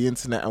use the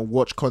internet and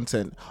watch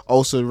content,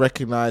 also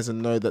recognize and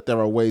know that there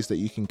are ways that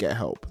you can get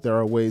help. There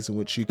are ways in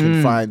which you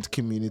can find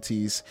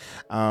communities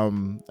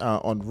on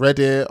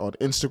Reddit, on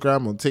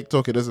Instagram, on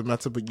TikTok. It doesn't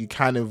matter, but you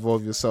can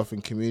involve yourself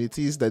in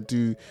communities that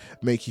do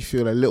make you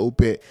feel a little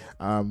bit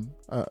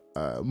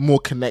more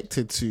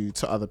connected to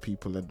other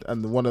people.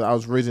 And I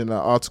was reading an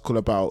article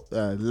about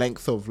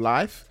length of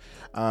life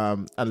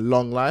and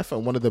long life,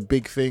 and one of the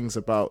big things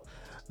about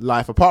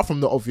life, apart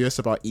from the obvious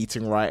about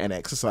eating right and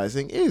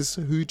exercising, is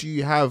who do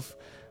you have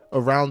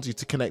around you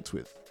to connect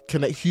with.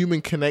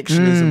 Human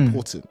connection is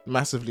important,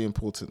 massively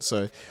important.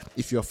 So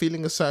if you're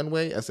feeling a certain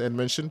way, as Ed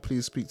mentioned,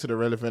 please speak to the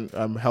relevant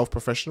health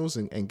professionals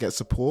and get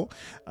support.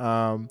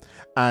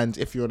 And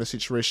if you're in a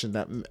situation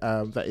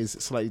that is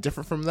slightly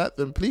different from that,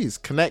 then please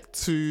connect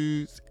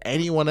to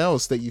anyone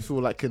else that you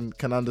feel like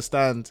can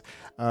understand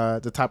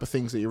the type of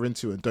things that you're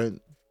into, and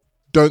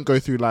don't go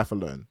through life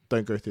alone.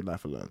 Don't go through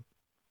life alone.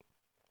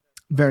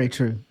 Very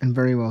true, and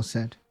very well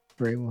said.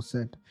 Very well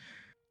said.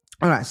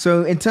 All right,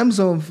 so in terms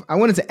of, I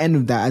wanted to end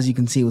with that. As you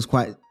can see, it was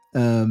quite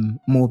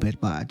morbid,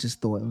 but I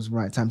just thought it was the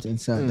right time to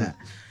insert that.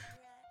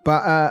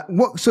 But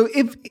so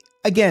if,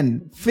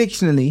 again,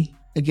 fictionally,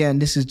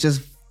 this is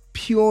just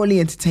purely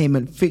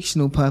entertainment,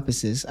 fictional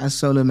purposes, as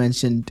Solo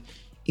mentioned,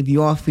 if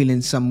you are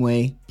feeling some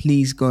way,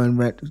 please go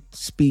and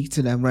speak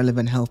to the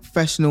relevant health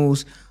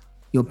professionals,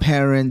 your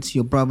parents,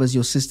 your brothers,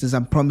 your sisters. I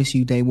promise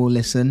you they will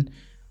listen.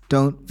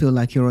 Don't feel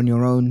like you're on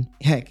your own.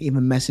 Heck,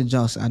 even message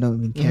us. I don't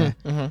even care.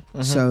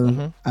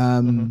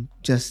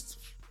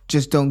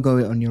 Just don't go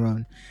it on your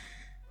own.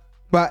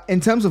 But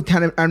in terms of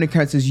anime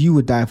characters you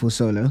would die for,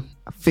 Solo,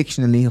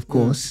 fictionally, of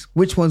course,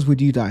 which ones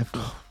would you die for?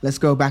 Let's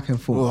go back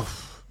and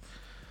forth.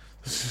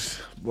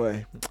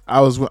 Boy,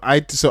 I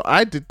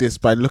did this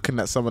by looking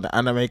at some of the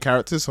anime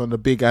characters on the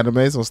big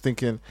animes. I was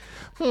thinking,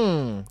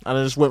 and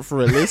I just went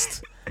through a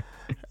list.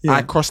 Yeah.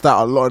 I crossed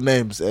out a lot of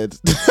names, Ed.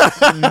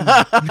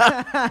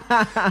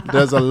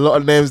 There's a lot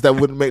of names that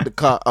wouldn't make the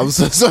cut. I'm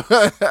so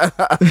sorry.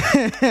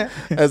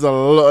 There's a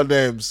lot of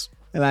names.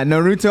 Like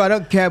Naruto, I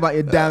don't care about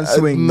your damn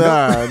swing.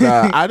 Nah.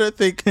 I don't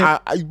think.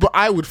 But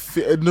I would.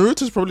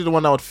 Naruto's probably the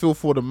one I would feel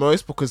for the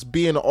most, because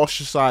being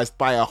ostracized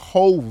by a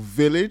whole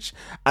village,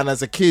 and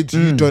as a kid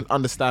you don't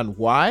understand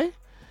why.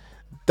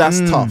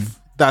 That's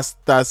tough. That's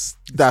tough.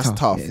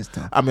 Yeah, it's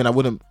tough. I mean, I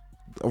wouldn't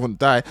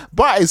die,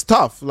 but it's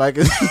tough. Like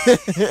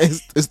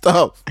it's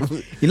tough.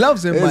 He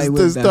loves him, but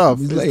it's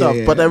tough. It's like, tough.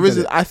 Yeah, but there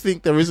isn't. I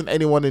think there isn't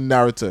anyone in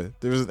Naruto.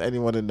 There isn't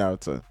anyone in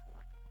Naruto.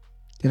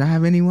 Did I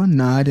have anyone?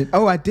 No, I didn't.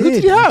 Oh, I did. Who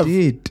did you have? I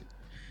did.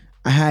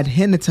 I had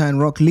Hinata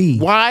and Rock Lee.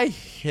 Why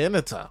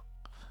Hinata?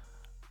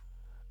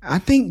 I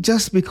think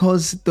just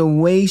because the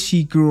way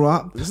she grew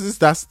up.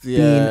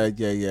 Yeah.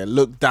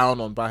 Looked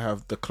down on by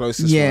the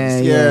closest ones.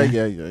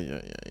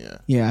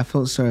 Yeah, I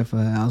felt sorry for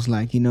her. I was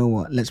like, you know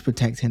what? Let's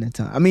protect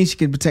Hinata. I mean, she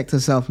can protect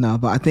herself now,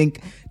 but I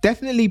think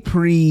definitely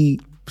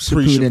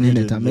pre-Shippuden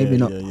Hinata. Maybe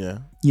not.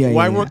 Yeah.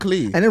 Why Rock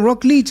Lee? And then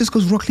Rock Lee, just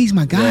because Rock Lee's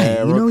my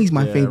guy. He's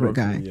my favorite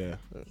guy. Yeah.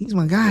 He's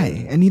my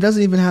guy, and he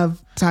doesn't even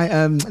have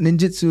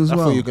ninjutsu as well.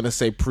 I thought you were gonna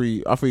say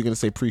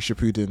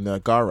pre-Shippuden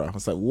Gaara. I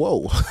was like,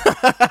 whoa,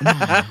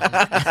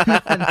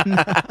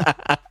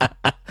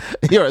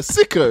 you're a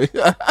sicko.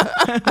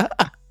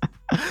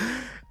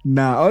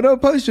 Nah, although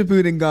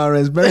post-Shippuden Gaara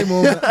is very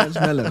more much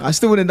mellow. I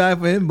still wouldn't die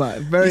for him,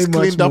 but he's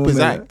much cleaned up more his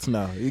mellow. act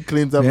now. He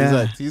cleans up his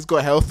act. He's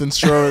got health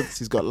insurance.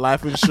 He's got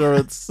life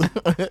insurance.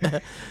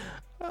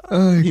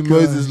 He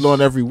mows his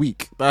lawn every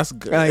week. That's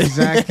good.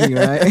 Exactly,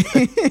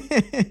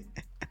 right?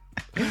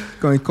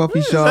 Going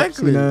coffee shops,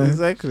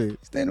 exactly.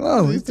 He's doing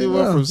well. He's doing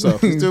well for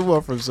himself.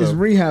 His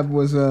rehab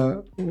was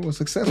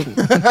successful.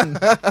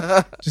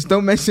 Just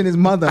don't mention his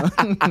mother.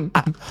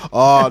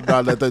 Oh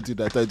no, don't do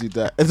that. Don't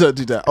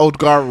do that. Old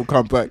Gara will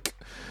come back.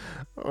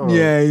 Oh.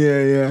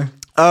 Yeah.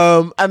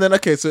 And then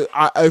so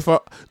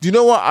do you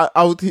know what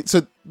I would?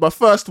 So my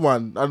first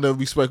one, I know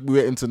we went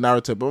into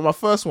Naruto, but my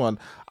first one,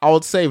 I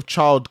would save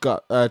child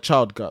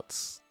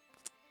guts.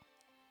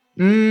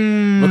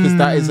 Because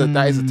that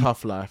is a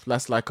tough life.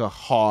 That's like a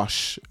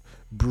harsh,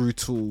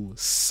 brutal,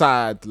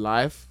 sad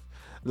life.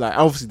 Like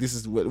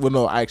obviously we're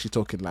not actually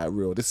talking like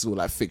real. This is all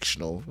like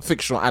fictional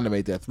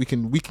anime death. We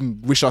can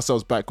wish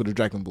ourselves back with the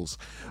Dragon Balls,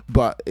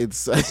 but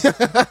it's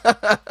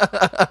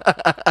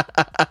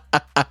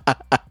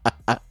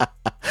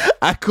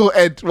I caught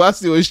Ed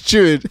whilst he was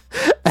chewing.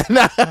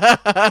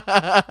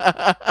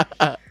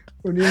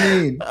 What do you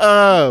mean?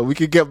 We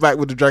can get back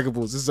with the Dragon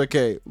Balls. It's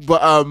okay.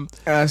 But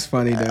that's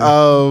funny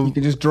though. You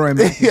can just draw him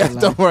back. Yeah,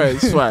 don't worry,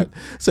 it's fine.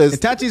 So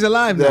Itachi's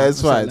alive now. Yeah,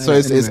 it's fine. So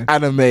it's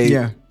anime.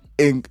 Yeah.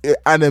 In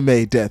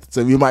anime death.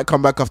 So we might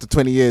come back after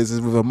 20 years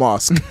with a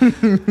mask.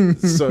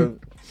 So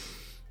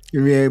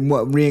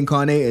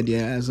reincarnated,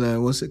 as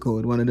what's it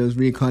called? One of those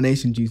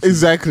reincarnation juices.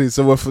 Exactly.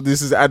 So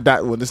this is at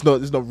that one. It's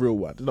not real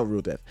one. It's not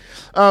real death.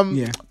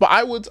 But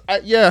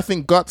I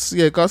think guts.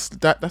 Yeah, guts.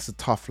 That's a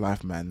tough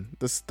life, man.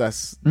 That's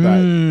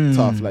like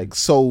tough. Like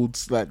sold.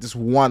 Like just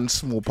one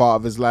small part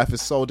of his life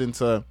is sold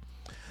into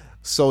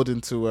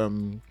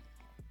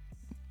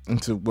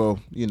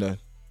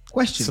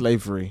Question.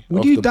 Slavery.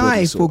 Would you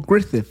die for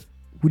Griffith?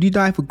 Would you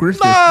die for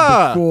Griffith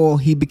before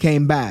he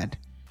became bad?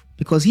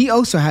 Because he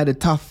also had a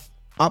tough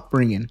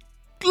upbringing.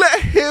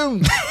 Let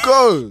him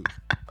go.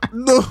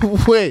 No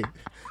way.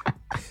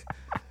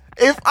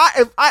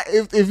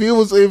 If he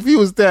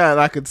was there and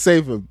I could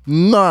save him,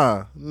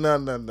 no.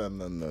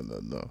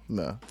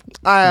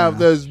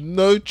 There's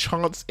no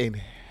chance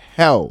in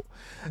hell.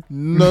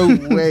 No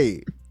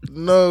way.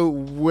 No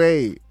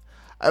way.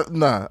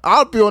 No,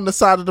 I'll be on the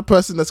side of the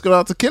person that's going to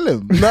have to kill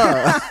him.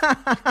 No.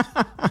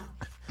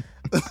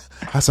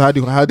 So how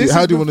do you want to do this?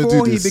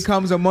 Before he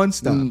becomes a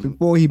monster.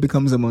 Before he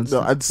becomes a monster.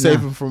 No, I'd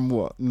save him from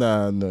what?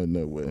 No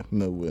way.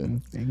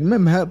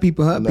 Remember, hurt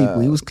people.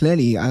 He was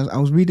clearly. I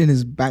was reading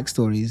his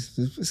backstories.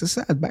 It's a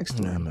sad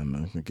backstory.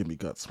 No. Give me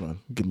guts, man.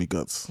 Give me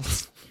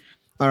guts.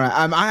 All right.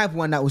 I have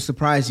one that will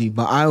surprise you,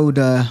 but I would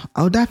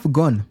die for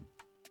Gon.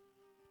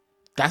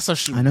 That's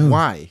actually. I know.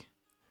 Why?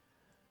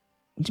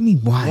 What do you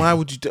mean why? Why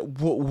would you do?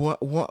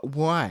 What?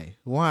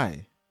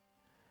 Why?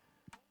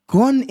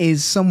 Gon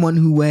is someone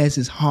who wears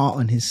his heart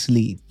on his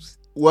sleeves.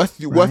 Worth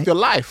your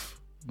life?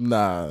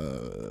 No.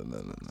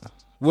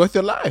 Worth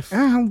your life?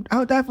 I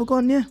would die for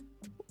Gon, yeah.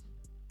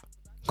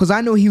 Because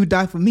I know he would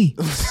die for me.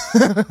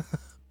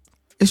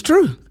 It's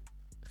true.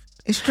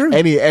 It's true.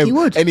 Any he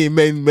would. any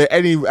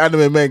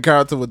anime main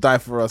character would die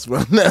for us, bro.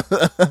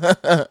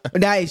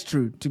 That is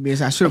true. To be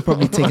honest, I should have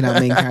probably taken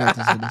out main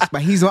characters in this,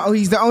 but he's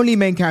the only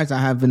main character I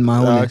have in my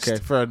whole list. Okay,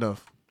 fair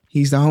enough.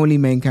 He's the only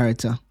main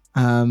character.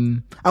 I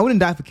wouldn't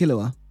die for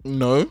Killua.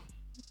 No.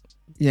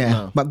 Yeah,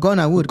 No. but Gon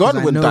I would.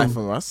 God wouldn't die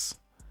for us.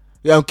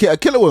 Yeah,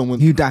 Killua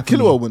wouldn't. You die for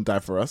Killua me. wouldn't die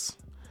for us.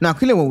 No,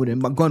 Killua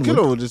wouldn't, but Gon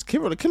would.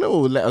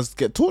 Killua would let us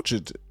get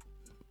tortured.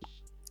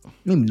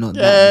 Maybe not.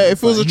 Yeah, that,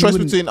 if it was a but choice he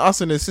wouldn't- between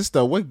us and his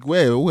sister, we're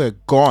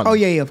gone. Oh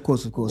yeah, of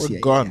course. We're Yeah,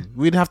 gone. yeah.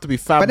 We'd have to be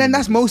family. But then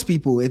that's members. most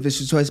people. If it's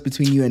a choice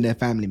between you and their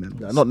family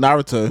members. Not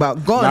Naruto.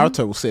 But Gon-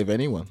 Naruto will save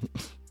anyone.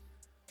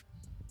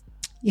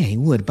 Yeah, he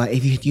would. But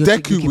if you're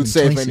Deku giving would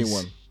save choices.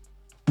 anyone.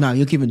 No,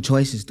 you're giving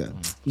choices though.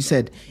 You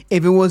said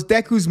if it was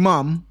Deku's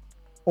mom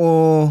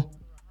or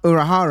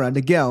Urahara,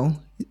 the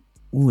girl.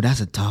 Ooh,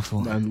 that's a tough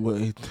one.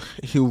 And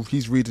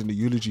he's reading the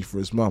eulogy for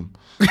his mum.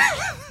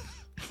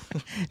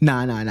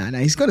 Nah.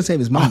 He's got to save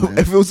his mom. Man.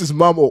 If it was his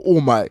mum or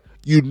All Might,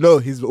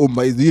 his All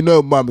Might.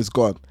 Mum is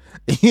gone.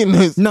 He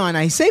knows. No,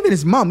 he's saving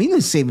his mom. He's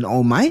not saving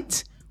All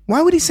Might.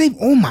 Why would he save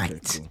All Might?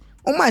 Okay, cool.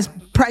 All Might's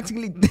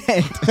practically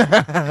dead.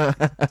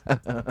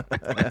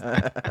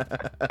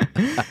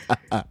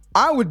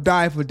 I would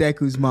die for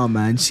Deku's mom,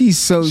 man. She's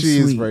so sweet. She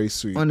is very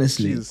sweet.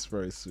 Honestly. She is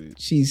very sweet.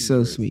 She's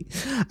so sweet.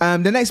 The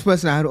next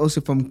person I had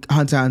also from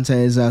Hunter x Hunter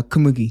is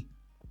Kumugi.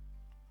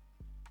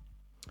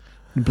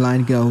 The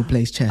blind girl who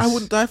plays chess. I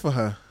wouldn't die for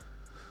her.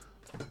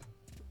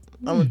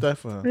 I wouldn't die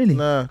for her. Really?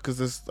 No, because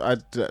there's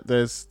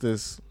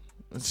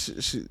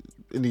she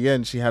in the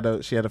end she had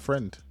a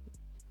friend.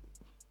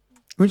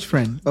 Which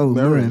friend? Oh,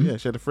 Miriam. Miriam. Yeah,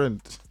 she had a friend.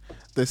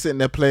 They're sitting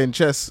there playing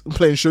chess,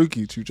 playing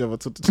shogi to each other.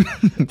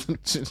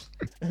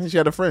 She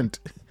had a friend.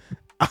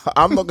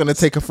 I'm not gonna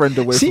take a friend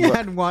away She from her.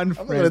 had one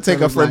friend. I'm not gonna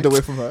take a friend away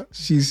from her.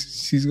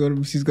 She's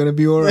gonna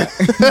be alright.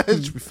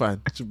 She'll be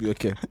fine. She'll be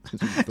okay.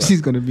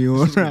 She's gonna be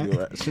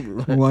alright. She'll be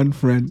right. One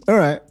friend. All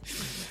right.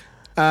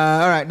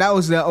 That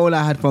was all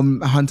I had from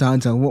Hunter x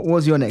Hunter. What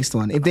was your next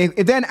one? If they're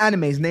in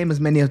animes, name as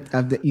many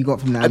that you got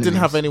from the animes. I didn't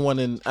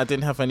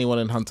have anyone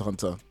in Hunter x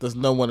Hunter. There's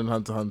no one in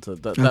Hunter x Hunter.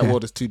 That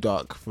world is too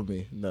dark for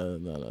me. No.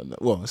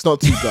 Well, it's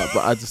not too dark,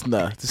 but I just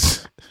Yeah,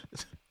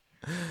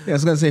 I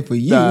was gonna say for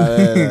you.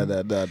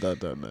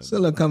 No.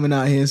 Solo coming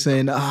out here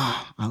saying,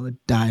 I would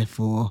die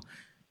for,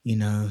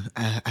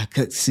 I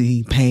could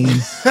see pain.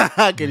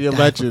 Can you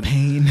imagine?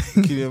 Pain.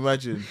 Can you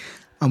imagine?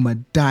 I'm gonna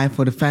die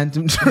for the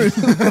Phantom Truth.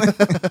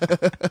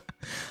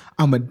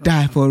 I'm gonna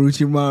die for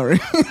Orochimaru.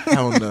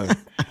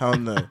 Hell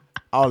no.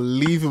 I'll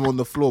leave him on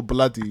the floor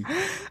bloody.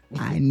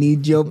 I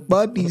need your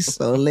body,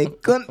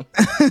 Sole-kun.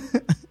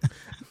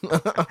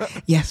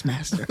 Yes,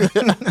 master.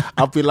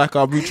 I'll be like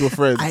our mutual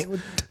friends.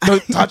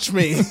 Don't touch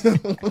me.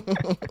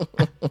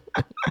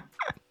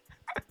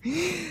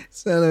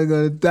 Solo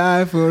gonna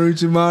die for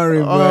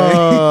Orochimaru,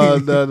 Oh,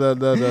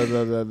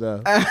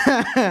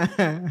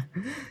 no.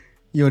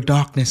 Your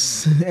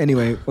darkness.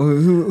 Anyway,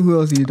 who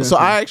else are you doing? So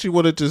I actually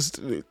want to just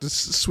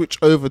switch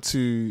over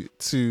to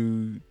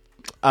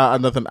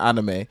another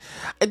anime.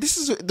 And this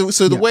is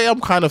the way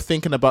I'm kind of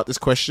thinking about this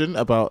question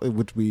about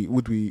would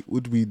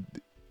we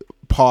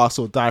pass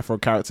or die for a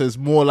character is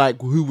more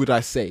like who would I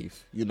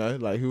save?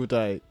 Like who would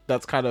I?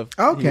 That's kind of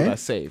who would I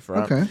save,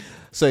 right? Okay.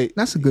 So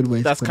that's a good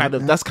way. That's kind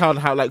of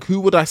how like who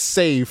would I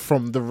save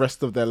from the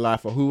rest of their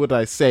life, or who would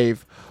I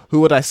save? Who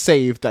would I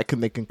save that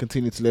they can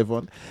continue to live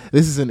on?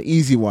 This is an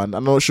easy one.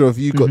 I'm not sure if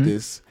you got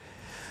this.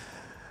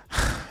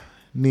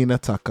 Nina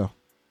Tucker.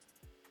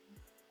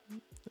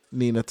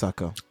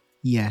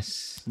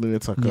 Yes. Nina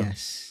Tucker.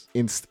 Yes.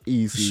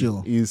 Easy.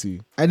 Sure.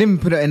 Easy. I didn't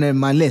put it in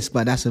my list,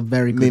 but that's a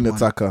very good Nina one.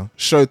 Tucker.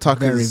 Show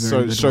Tucker's Very,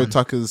 very good Show one.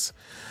 Tucker's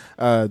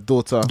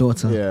daughter.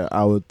 Yeah,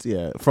 I would.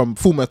 Yeah, from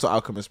Full Metal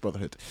Alchemist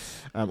Brotherhood,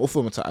 or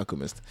Full Metal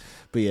Alchemist.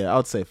 But yeah, I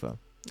would save her.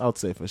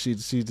 She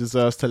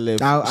deserves to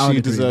live. I would She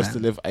agree deserves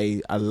with to live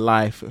a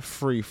life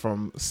free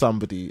from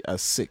somebody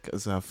as sick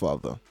as her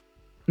father.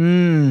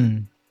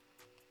 That's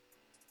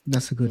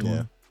a good Yeah.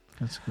 one.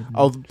 That's a good one.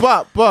 Oh,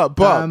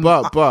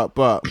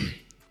 but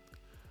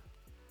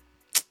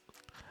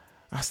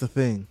that's the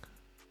thing.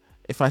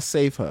 If I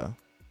save her,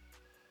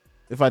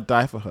 if I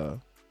die for her,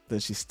 then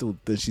she's still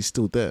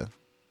there,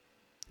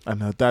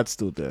 and her dad's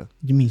still there.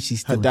 You mean she's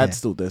still Her dad's there?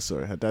 still there.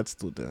 Sorry, her dad's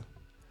still there.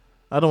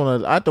 I don't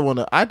want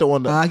to.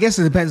 I guess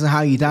it depends on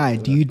how you die.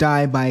 Do you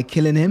die by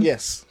killing him?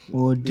 Yes.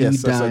 Or do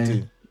Yes, you yes,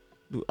 die?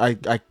 I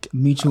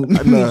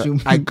do.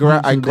 I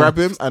grab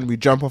him and we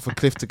jump off a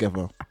cliff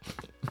together.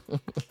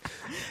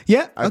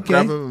 Yeah. I Okay.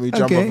 grab him and we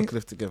jump off a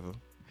cliff together.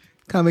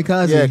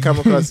 Kamikaze. Yeah,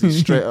 kamikaze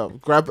straight up.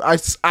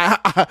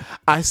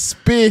 I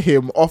spear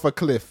him off a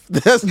cliff.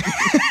 That's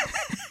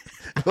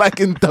like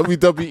in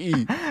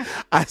WWE.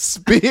 I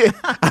spear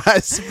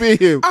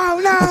him.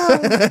 Oh no!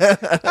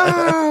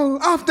 Oh,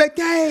 off the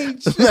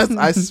cage. Yes,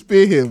 I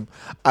spear him.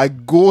 I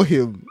gore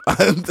him.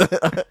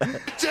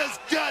 Just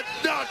got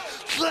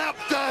knocked,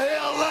 slapped the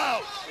hell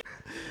out.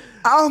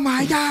 oh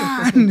my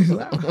God.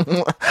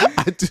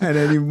 And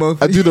then you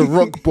both I do the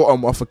rock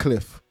bottom off a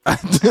cliff.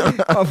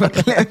 off a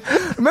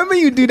cliff. Remember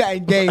you do that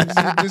in games.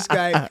 You just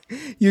like,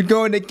 you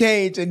go in the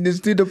cage and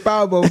just do the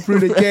power bomb through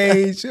the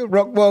cage,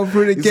 rock bomb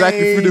through the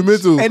Exactly, cage. through the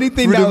middle.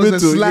 Anything Through that the was a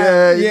middle,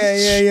 slap.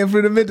 yeah. Yeah,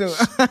 through the middle.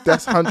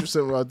 That's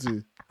 100% what I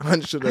do.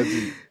 100% I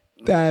do.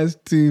 That's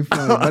too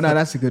funny. But no,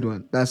 that's a good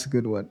one. That's a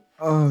good one.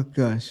 Oh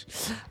gosh.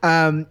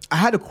 I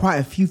had quite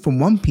a few from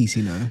One Piece,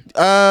 you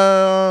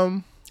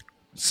know.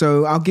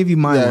 So I'll give you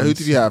mine. Yeah, who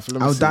did you have?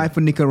 I'll die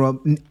for Nika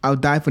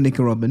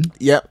Robin.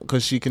 Yep,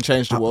 because she can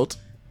change the world.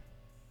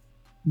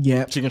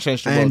 Yeah, She can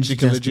change the world. She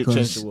can just legit because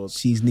change the world.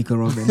 she's Nika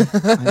Robin.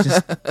 I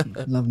just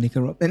love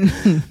Nika Robin.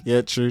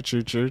 Yeah, true.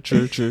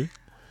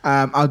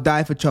 I'll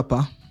die for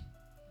Chopper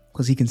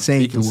because he can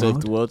save He can the world.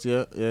 save the world.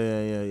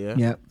 Yeah.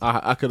 Yeah.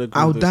 I could agree.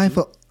 I'll with those die two.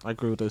 for. I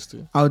agree with those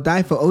two. I'll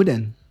die for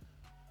Odin.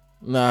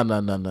 No,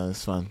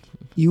 it's fine.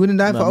 You wouldn't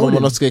die for Odin.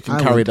 Momonosuke can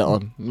I carry would. that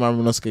on.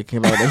 Momonosuke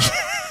can carry that.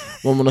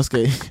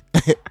 Momonosuke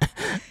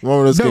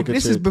No, can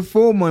this change. is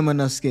before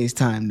Momonosuke's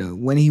time though,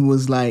 when he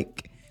was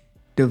like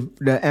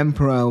the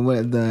emperor,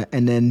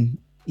 and then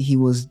he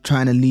was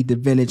trying to lead the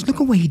village.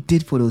 Look at what he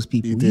did for those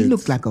people. He did.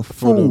 looked like a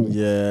For them. fool.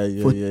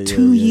 Yeah. For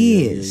 2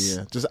 years.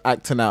 Yeah. Just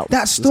acting out.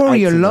 That Just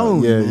story acting out.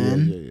 alone, Yeah.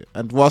 man.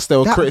 And whilst they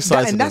were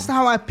criticizing and that's him,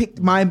 how I picked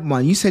my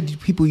one. You said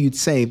people you'd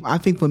save. I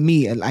think for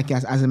me, like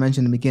as I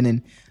mentioned in the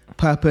beginning,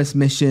 purpose,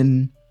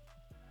 mission,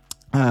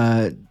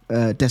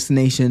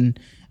 destination,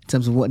 in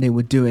terms of what they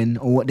were doing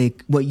or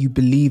what you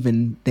believe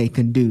in they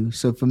can do.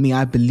 So for me,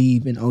 I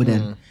believe in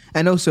Odin,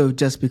 and also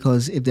just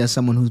because if there's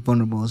someone who's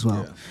vulnerable as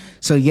well. Yeah.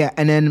 So yeah,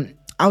 and then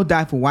I'll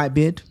die for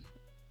Whitebeard.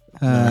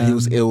 he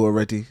was ill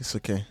already. It's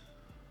okay.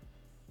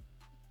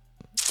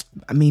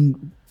 I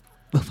mean,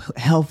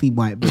 healthy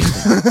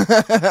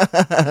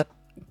Whitebeard.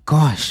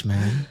 Gosh,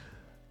 man.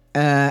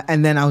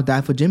 And then I'll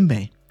die for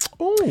Jinbei.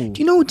 Oh, Do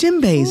you know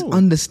Jinbei is Ooh.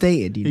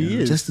 understated? You know, He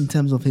is. just in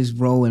terms of his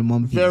role in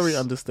One Piece. very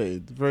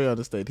understated. Very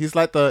understated. He's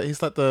like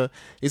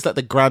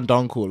the grand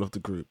uncle of the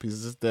group.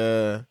 He's just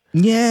the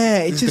Yeah,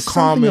 it's he's just the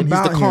calming. something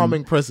about He's the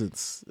calming him.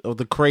 presence of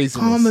the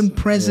craziness. Calm and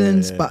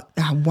presence, Yeah. but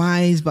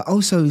wise, but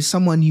also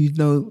someone you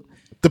know.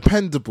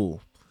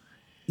 dependable.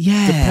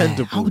 Yeah,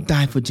 Dependable. I would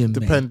die for Jinbei.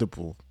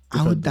 Dependable.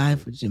 I would die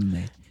for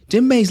Jinbei.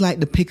 Jinbei's like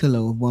the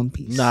Piccolo of One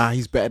Piece. Nah,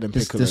 he's better than The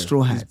Piccolo.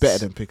 Straw He's Hats. better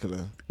than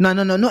Piccolo. No,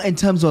 not in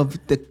terms of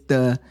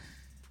the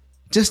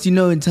just, you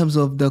know, in terms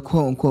of the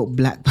quote unquote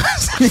black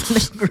person in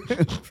the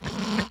group.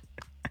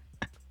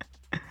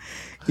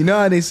 You know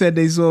how they said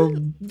they saw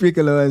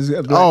Piccolo as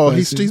a black Oh,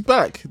 person? he's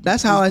black.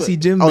 That's how He's I see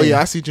black. Jinbei. Oh yeah,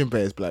 I see Jinbei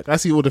as black. I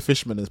see all the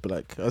fishermen as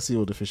black. Yeah. I see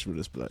all the fishermen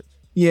as black.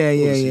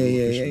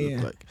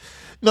 Black.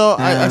 No,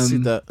 I see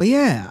that. But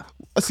yeah,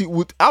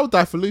 I'll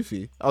die for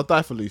Luffy. I'll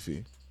die for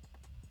Luffy.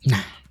 nah,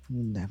 I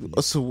wouldn't die for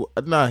Luffy. So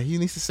he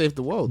needs to save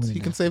the world. He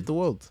can save the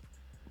world.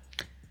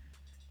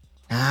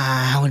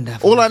 Nah, I wouldn't die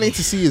for All I Luffy. need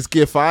to see is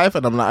Gear 5,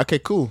 and I'm like, okay,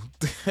 cool.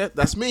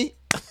 That's me.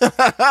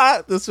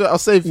 That's what I'll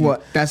save you.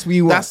 What? That's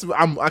me. What?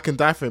 I can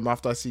die for him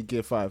after I see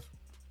Gear 5.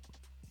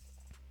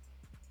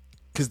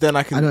 Because then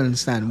I can. I don't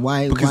understand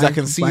why. Because why, I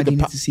can see why the do you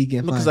pa- need to see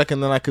Gear because 5?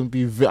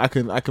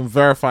 I can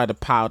verify the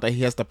power that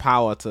he has the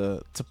power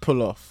to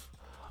pull off.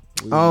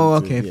 Oh,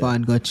 what he okay, needs to do, yeah.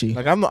 fine, got you.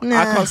 Like I'm not. I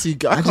Nah, can't see.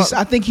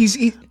 I think he's.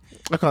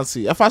 I can't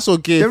see. If I saw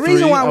Gear The 3,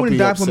 reason why I I'll wouldn't be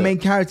die upset. for main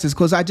characters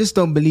because I just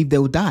don't believe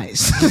they'll die.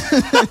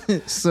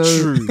 So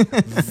True,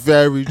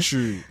 very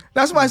true.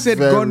 that's why I said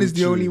Very Gon is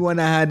the true. only one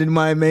I had in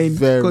my main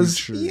Very because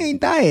true. he ain't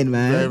dying,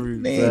 man. Very,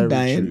 they very ain't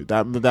dying.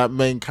 true. That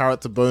main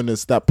character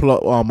bonus, that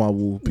plot armor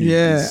will be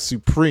is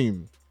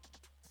supreme.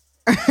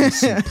 It's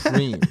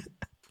supreme.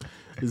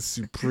 It's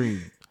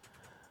supreme.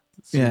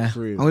 Yeah,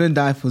 Supreme. I wouldn't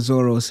die for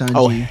Zoro or Sanji.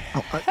 Oh,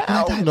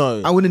 I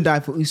no. I wouldn't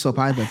die for Usopp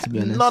either, to be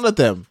honest. None of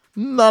them.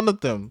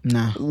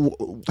 Nah,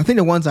 I think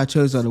the ones I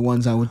chose are the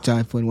ones I would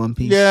die for in One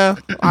Piece. Yeah,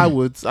 I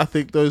would. I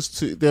think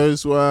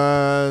those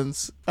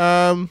ones.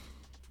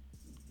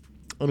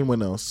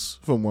 Anyone else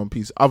from One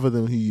Piece other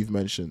than who you've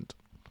mentioned?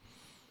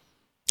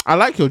 I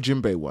like your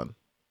Jinbei one.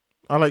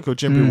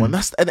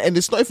 That's and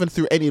it's not even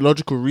through any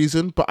logical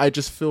reason, but I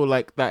just feel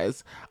like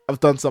I've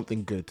done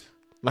something good.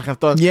 Like I've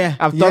done something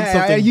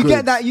you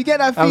good. You get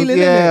that feeling,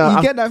 innit?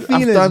 You get that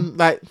feeling. I've done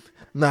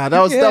that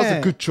was a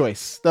good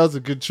choice.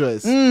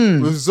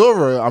 With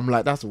Zoro, I'm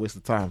like, that's a waste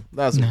of time.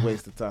 It's a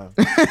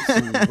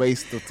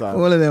waste of time.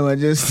 All of them are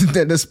just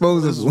they're It's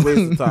disposable. a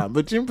waste of time.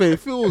 But Jinbei, it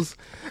feels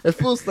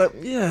like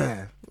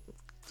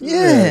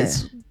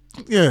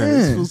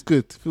it feels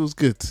good. It feels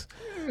good.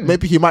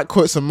 Maybe he might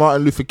quote some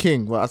Martin Luther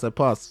King as I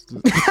pass.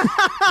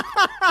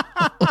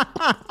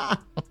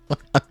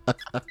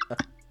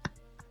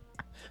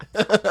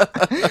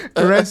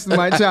 Rest,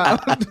 my child.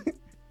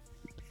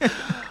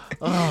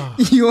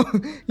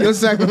 Your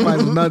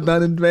sacrifice is not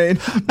done in vain.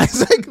 It's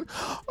like,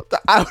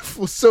 I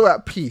feel so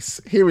at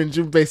peace hearing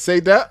Jinbei say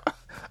that.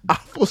 I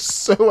feel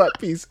so at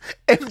peace.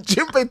 If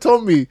Jinbei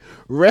told me,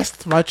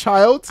 rest, my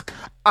child,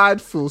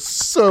 I'd feel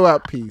so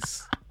at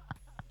peace.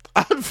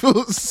 I'd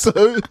feel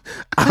so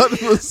at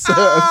peace.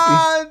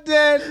 I'm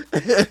dead.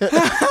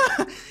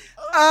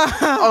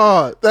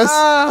 That's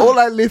all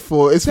I live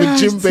for. Is for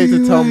That's Jinbei too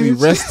to tell me,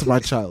 much. rest my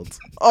child.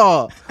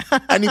 Oh,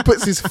 and he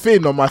puts his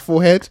fin on my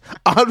forehead.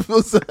 I'd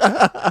feel so.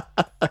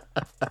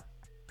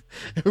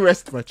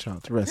 Rest my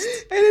child, rest.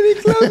 And then he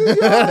closes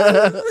your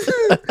eyes.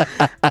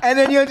 And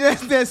then you're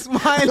just there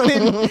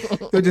smiling.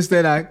 You're just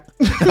there like,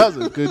 That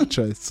was a good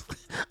choice.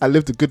 I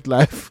lived a good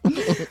life.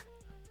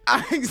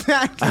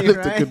 exactly, I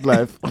lived right? a good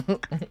life.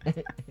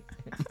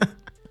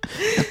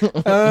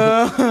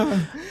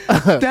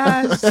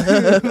 That's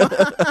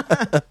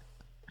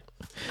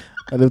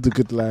I lived a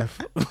good life.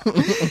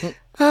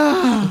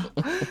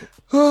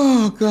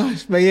 oh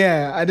gosh, but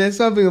yeah, there's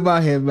something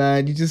about him,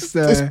 man. You just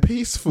It's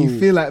peaceful. you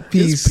feel like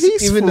peace, It's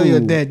peaceful. even though you're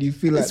dead. You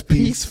feel like It's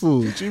peace.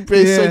 peaceful. Jinbei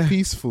is so Yeah.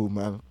 peaceful,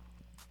 man.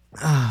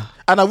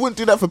 And I wouldn't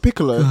do that for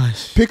Piccolo.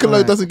 Gosh, Piccolo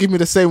alright. doesn't give me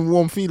the same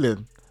warm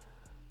feeling.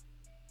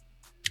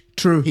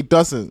 True. He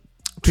doesn't.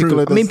 True.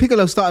 Piccolo I mean, does-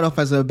 Piccolo started off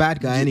as a bad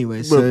guy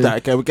anyway, so Well,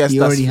 okay, we guess he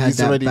that's- already had he's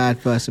that already- bad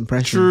first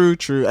impression.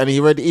 True, and he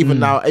already even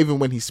now, even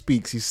when he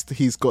speaks,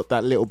 he's got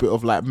that little bit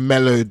of like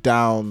mellowed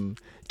down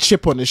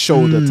chip on his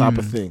shoulder type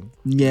of thing.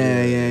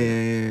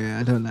 Yeah.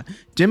 I don't like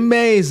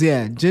Jinbei's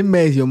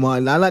your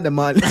Martin. I like the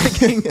Martin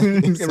Luther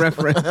King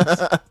reference.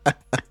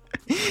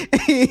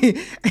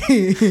 Like,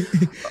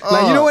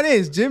 you know what it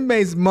is?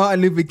 Jinbei's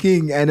Martin Luther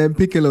King and then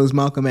Piccolo's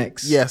Malcolm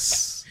X.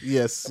 Yes.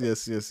 That's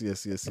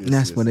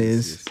That's what it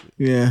is.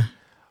 Yeah.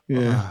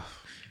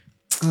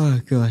 Oh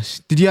gosh.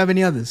 Did you have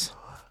any others?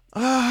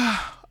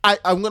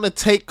 I'm gonna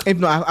take. If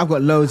not, I've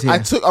got loads here.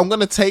 I'm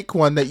gonna take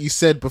one that you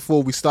said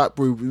before we start.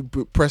 We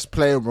press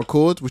play and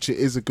record, which it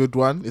is a good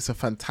one. It's a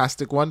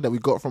fantastic one that we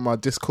got from our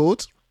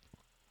Discord.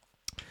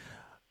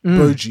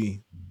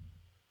 Boji.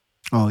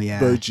 Oh yeah.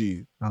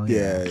 Boji. Oh,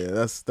 yeah.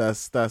 That's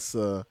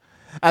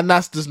and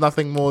that's just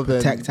nothing more than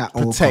Protect at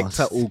all protect costs.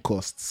 at all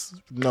costs.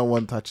 No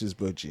one touches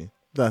Boji.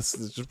 That's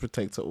just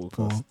protect at all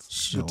costs.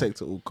 sure.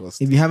 Protect at all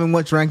costs. If you haven't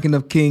watched Ranking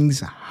of Kings,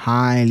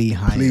 highly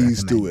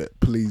Please recommend. do it.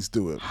 Please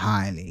do it.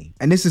 Highly.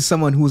 And this is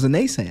someone who's a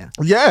naysayer,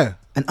 Yeah.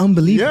 an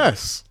unbeliever.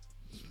 Yes.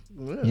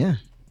 Yeah.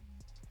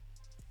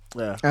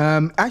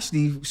 Yeah.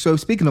 Actually, so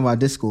speaking of our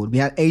Discord, we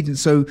had agents.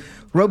 So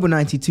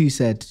Robo92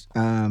 said,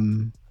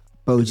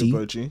 Boji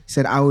Boji.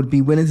 said, I would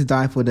be willing to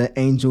die for the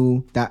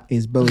angel that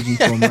is Boji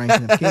from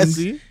Ranking of Kings.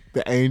 See?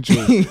 The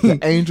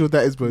angel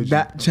that is Boji.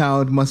 That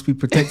child must be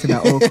protected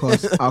at all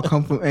costs. I'll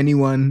come from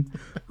anyone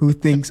who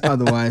thinks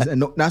otherwise.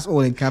 And that's all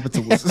in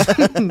capitals. So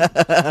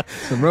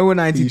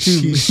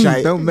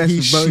Robo92, don't mess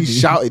with Boji. She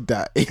shouted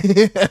that.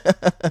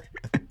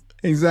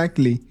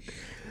 Exactly.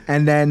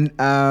 And then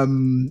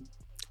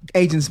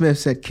Agent Smith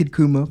said Kid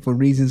Kuma for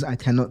reasons I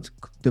cannot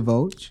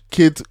divulge.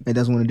 Kid. It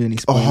doesn't want to do any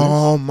spoilers.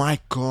 Oh my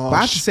gosh. But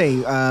I have to say,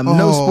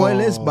 no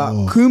spoilers,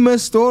 but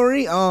Kuma's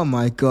story, oh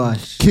my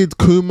gosh. Kid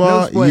Kuma.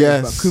 No spoilers,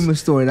 Yes. but Kuma's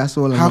story, that's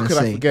all I'm How going to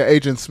could say. I forget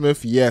Agent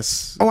Smith?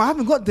 Yes. Oh, I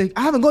haven't got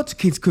to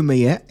Kid Kuma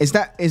yet. Is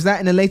that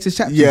in the latest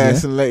chapter? Yeah,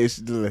 it's the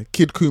latest.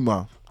 Kid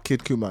Kuma.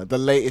 The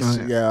latest.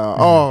 Oh, yeah.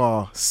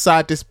 Oh,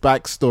 saddest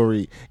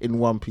backstory in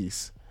One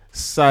Piece.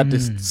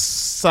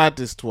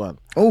 Saddest one.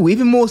 Oh,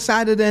 even more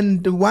sadder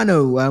than the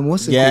Wano.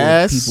 What's it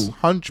Yes.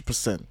 called?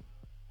 People.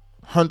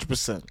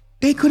 100%.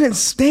 They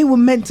couldn't. They were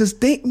meant to.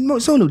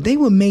 Solo. They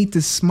were made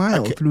to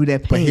smile Okay, through their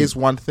But pain. here's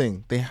one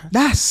thing.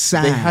 That's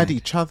sad. They had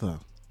each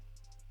other.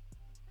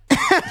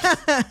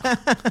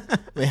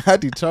 They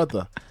had each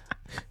other.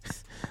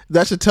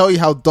 That should tell you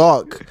how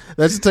dark.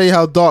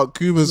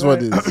 Kuma's one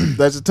is.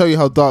 That should tell you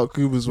how dark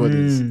Kuma's one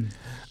is.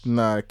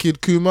 Nah,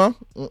 Kid Kuma.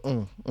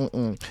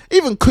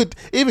 Even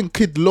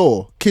Kid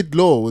Law. Kid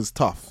Law was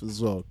tough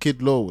as well.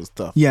 Kid Law was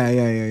tough.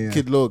 Yeah.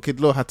 Kid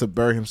Law had to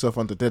bury himself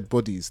under dead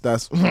bodies.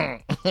 That's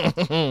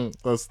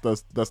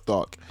that's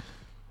dark.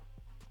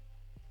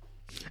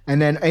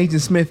 And then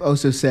Agent Smith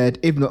also said,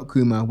 if not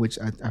Kuma, which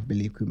I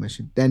believe Kuma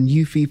should, then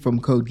Yuffie from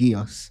Code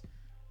Geass.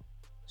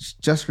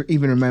 Just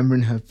even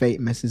remembering her fate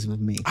messes with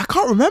me. I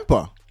can't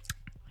remember.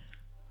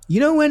 You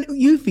know when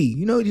Yuffie, do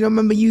you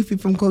remember Yuffie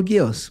from Code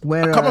Geass?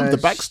 Where I can't remember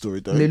the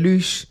backstory though.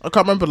 Lelouch. I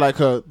can't remember like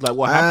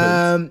what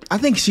happened. I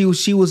think she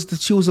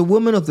was a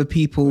woman of the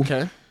people.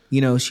 Okay.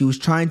 You know, she was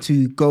trying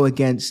to go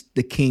against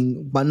the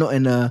king, but not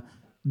in a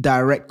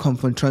direct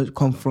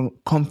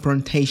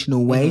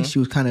confrontational way. She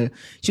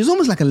was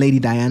almost like a Lady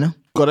Diana.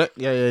 Got it?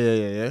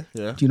 Yeah.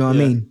 Do you know what I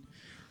mean?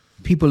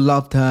 People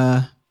loved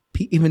her,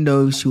 even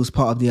though she was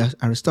part of the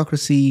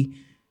aristocracy.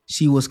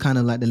 She was kind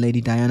of like the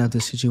Lady Diana of the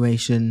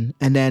situation.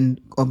 And then,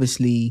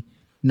 obviously,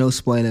 no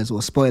spoilers,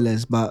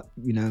 but,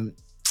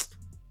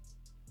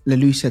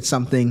 Lelouch said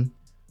something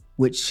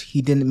which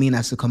he didn't mean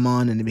as a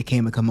command, and it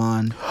became a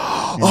command.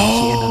 And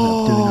she ended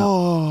up doing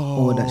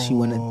all that she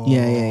wanted.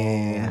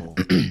 Yeah.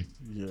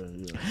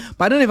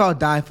 But I don't know if I'll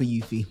die for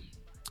Yuffie.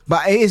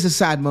 But it is a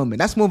sad moment.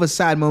 That's more of a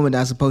sad moment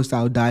as opposed to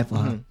I'll die for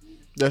her.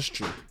 That's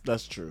true.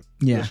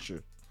 Yeah. That's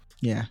true.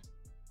 Yeah.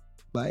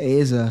 But it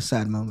is a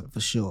sad moment for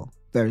sure.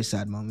 Very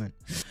sad moment.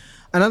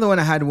 Another one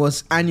I had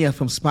was Anya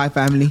from Spy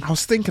Family. I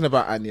was thinking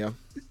about Anya.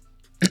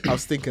 I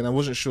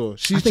wasn't sure.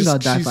 I think I'll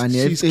die for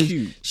Anya. She's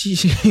cute. She's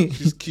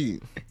She's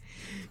cute.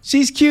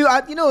 She's cute.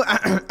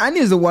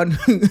 Annie's the one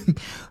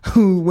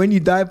who, when you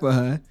die for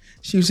her,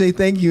 she would say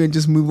thank you and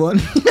just move on.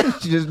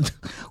 She just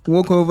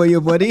walk over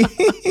your body.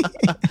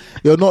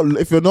 You're not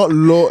if you're not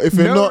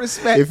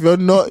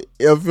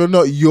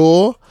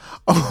your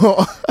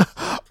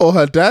or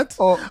her dad.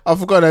 I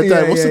forgot her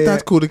dad. What's the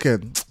dad called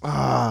again?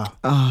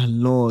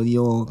 Lord,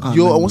 your.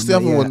 What's the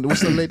other one?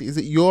 What's the lady? Is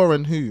it your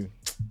and who?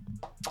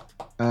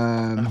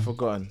 I've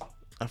forgotten.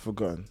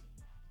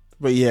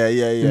 But yeah.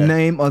 The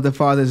name of the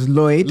father is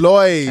Lloyd.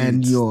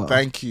 And your.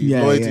 Thank you,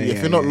 Lloyd. If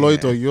you're not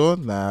Lloyd or your,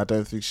 I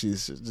don't think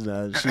she's. She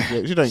don't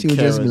care. She would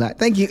just be like,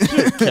 "Thank you." She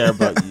don't care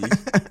about you.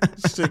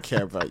 She don't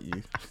care about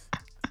you.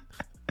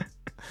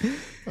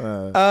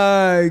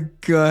 Oh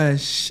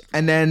gosh!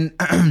 And then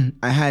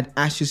I had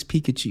Ash's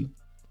Pikachu.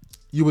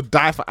 You would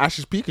die for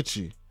Ash's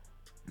Pikachu.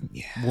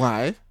 Yeah.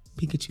 Why?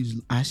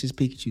 Ash's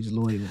Pikachu's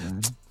loyal,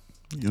 man.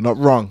 You're not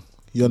wrong.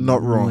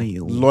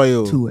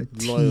 Loyal to a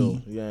T.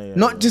 Loyal. Yeah.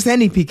 Not just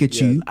any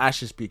Pikachu. Yeah,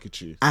 Ash's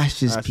Pikachu.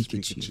 Ash's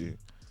Pikachu.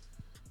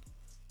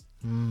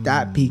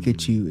 That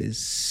Pikachu is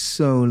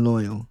so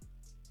loyal.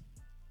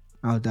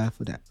 I'll die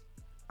for that.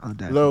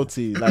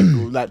 Loyalty,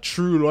 like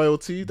true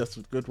loyalty. That's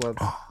a good one.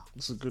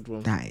 That's a good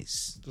one.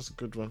 That's a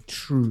good one.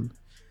 True.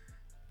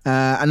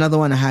 Another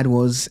one I had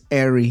was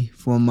Eri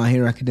from My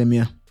Hero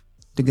Academia,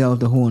 the girl with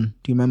the horn.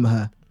 Do you remember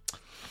her?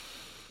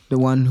 The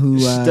one who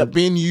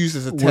being used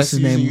as a test,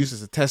 used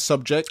as a test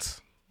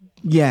subject.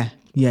 Yeah.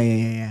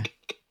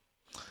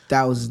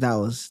 That was.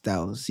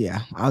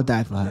 Yeah, I'll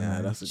die for her.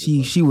 Yeah, that's a good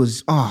one. She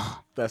was.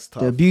 That's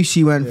tough. The abuse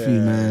she went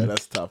through, man.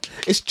 That's tough.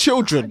 It's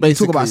children.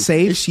 Basically, talk about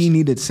save. She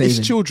needed saving.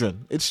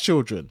 It's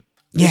children.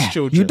 Yeah,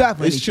 children. You die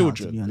for any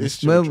children. Child, it's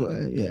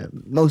children. Well,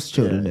 most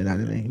children in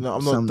anime. No,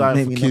 I'm not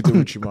dying for Kid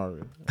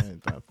Uchimaru. I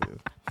ain't dying for him.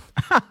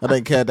 I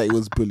don't care that he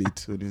was bullied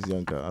when he was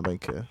younger. I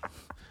don't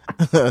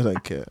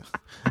care.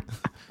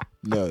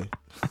 No.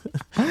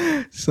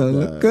 So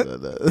look,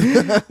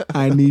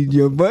 I need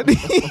your body.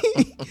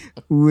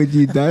 Would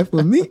you die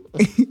for me?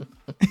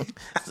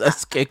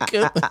 That's good.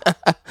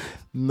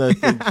 No,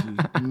 thank you.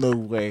 No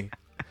way.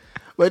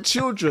 But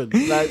children,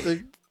 like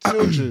the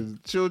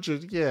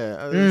children, yeah.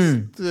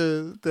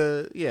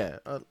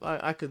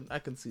 I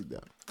can see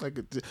that.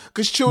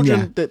 Because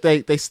children,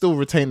 they still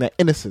retain their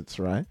innocence,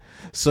 right?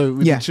 So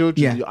with the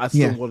children, I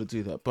still want to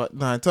do that. But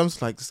no, in terms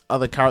of like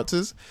other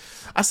characters,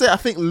 I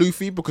think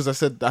Luffy, because I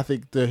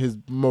think his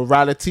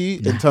morality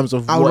in terms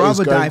of I'd what rather he's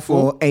going die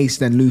for Ace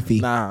than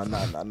Luffy. Nah.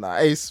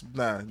 Ace,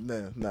 nah.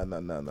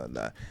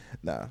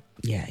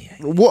 Yeah.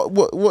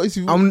 What is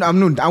you?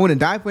 I wouldn't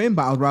die for him,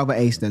 but I'd rather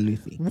Ace than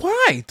Luffy.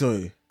 Why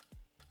though?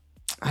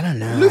 I don't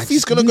know.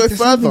 Luffy's gonna go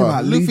further.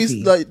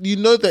 Luffy's like, you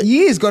know that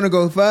he is gonna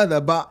go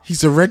further, but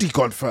he's already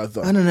gone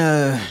further. I don't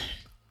know.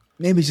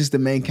 Maybe it's just the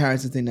main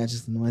character thing that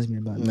just annoys me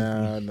about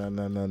Luffy.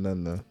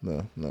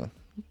 No.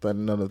 But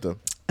none of them.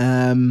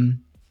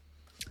 Then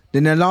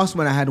the last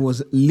one I had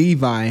was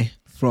Levi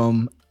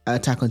from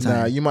Attack on Titan.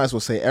 Nah, you might as well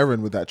say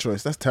Eren with that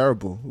choice. That's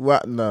terrible.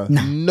 What? No.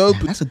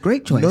 Nobody, that's a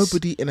great choice.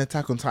 Nobody in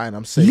Attack on Titan.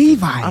 I'm saving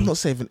Levi. I'm not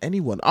saving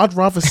anyone. I'm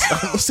not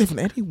saving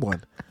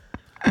anyone.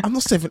 I'm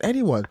not saving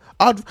anyone.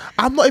 I'm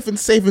not even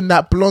saving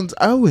that blonde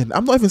Erwin.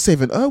 I'm not even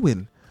saving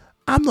Erwin.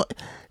 I'm not.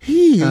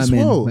 He as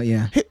well. But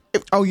yeah.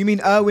 You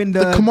mean Erwin,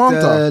 the commander,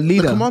 the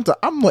leader? The commander.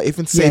 I'm not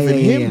even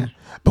saving him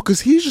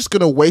because he's just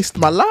gonna waste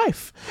my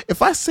life.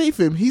 If I save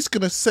him, he's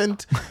gonna.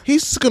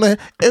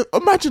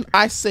 Imagine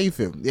I save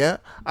him. Yeah,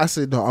 I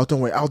say no.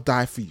 Don't worry. I'll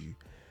die for you.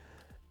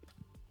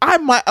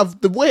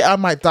 The way I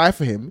might die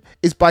for him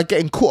is by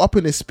getting caught up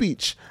in his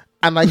speech.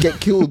 And I get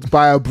killed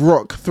by a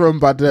rock thrown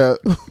by the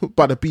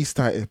Beast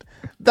Titan.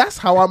 That's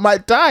how I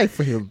might die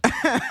for him.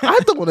 I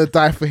don't want to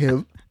die for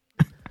him.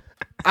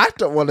 I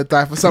don't want to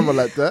die for someone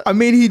like that. I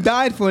mean, he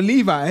died for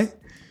Levi.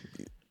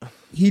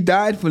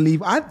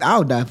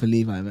 I'll die for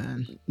Levi,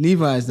 man.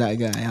 Levi is that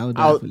guy. I'll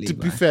die for Levi. To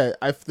be fair,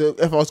 if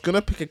I was going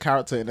to pick a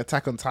character in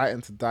Attack on Titan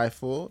to die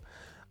for,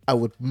 I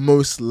would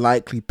most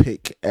likely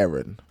pick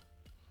Eren.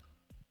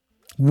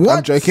 What?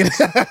 I'm joking. You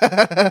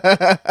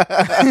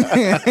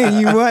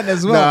weren't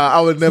as well. Nah,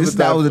 I would never.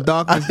 That was the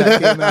darkness that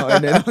came out,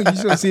 and then you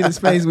should have seen his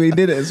face when he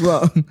did it as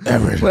well.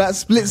 Eren. For that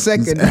split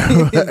second,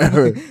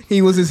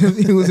 he was his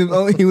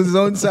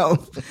own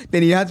self.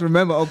 Then he had to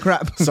remember, oh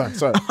crap,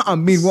 sorry,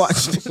 I'm being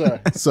watched.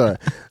 Sorry.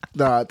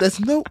 Nah,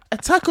 there's no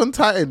Attack on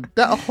Titan.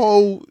 That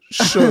whole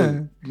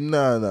show.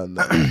 No.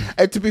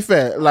 And to be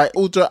fair, like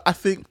Ultra, I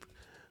think,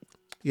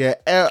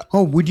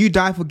 would you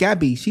die for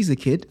Gabby? She's a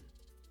kid.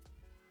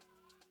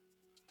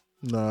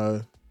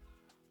 No.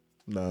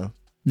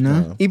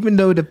 Even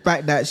though the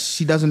fact that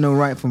she doesn't know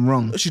right from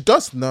wrong. She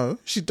does know.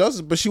 She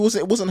does, but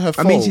it wasn't her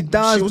fault. I mean, she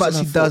does, but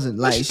she doesn't.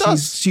 Like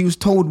she was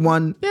told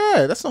one.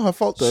 Yeah, that's not her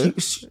fault though.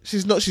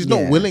 She's not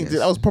willing.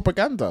 That was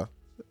propaganda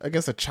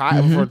against a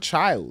child for a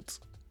child.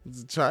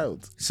 It's a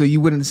child. So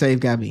you wouldn't save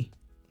Gabby?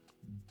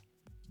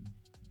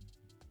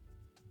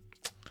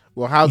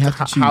 Well, how do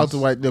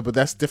I know? But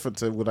that's different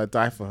to would I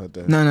die for her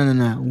though?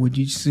 No. Would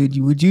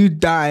you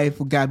die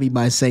for Gabby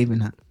by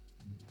saving her?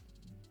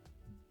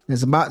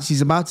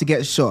 She's about to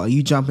get shot. Are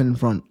you jumping in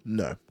front?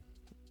 No.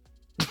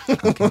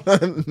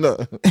 No.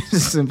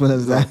 Simple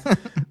as that.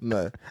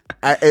 No.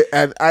 I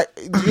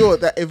you know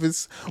what, that if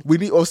it's we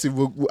need obviously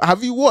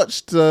have you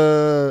watched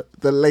the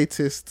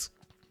latest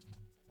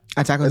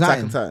Attack on Attack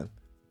Titan. on Titan?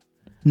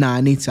 Nah,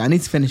 I need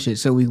to finish it.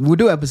 So we'll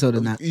do an episode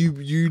on that.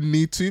 You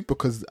need to,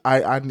 because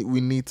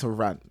we need to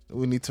rant.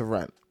 We need to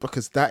rant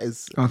because that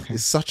is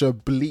it's such a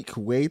bleak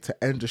way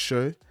to end a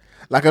show.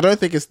 Like, I don't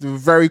think it's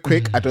very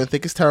quick. I don't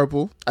think it's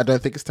terrible.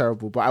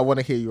 But I want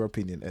to hear your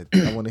opinion, Ed.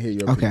 I want to hear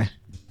your opinion. Okay.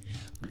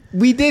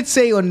 We did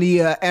say on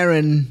the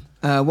Aaron,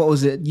 what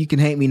was it? You Can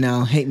Hate Me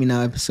Now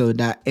episode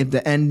that if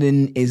the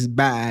ending is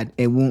bad,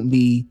 it won't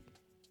be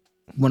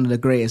one of the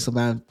greatest of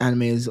our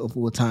animes of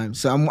all time.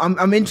 So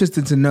I'm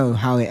interested to know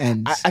how it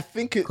ends. I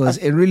think because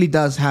it really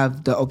does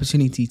have the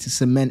opportunity to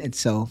cement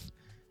itself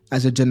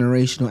as a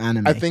generational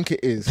anime. I think it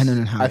is. Depending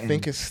on how I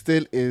think it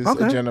still is a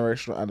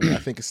generational anime. I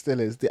think it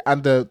still is.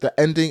 The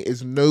ending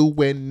is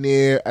nowhere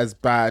near as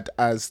bad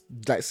as,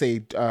 let's say,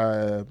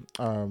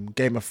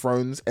 Game of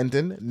Thrones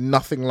ending.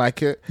 Nothing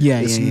like it.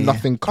 It's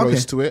nothing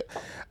close to it.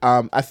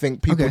 I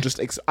think people just.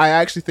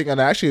 I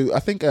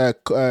think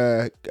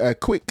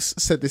Quicks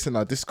said this in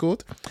our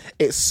Discord.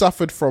 It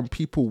suffered from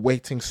people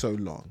waiting so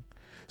long.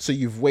 So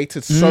you've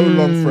waited so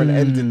long for an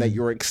ending that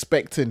you're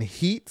expecting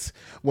heat,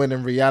 when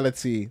in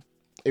reality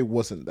it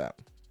wasn't that.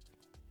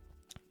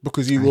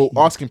 Because you were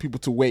asking people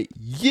to wait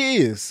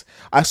years.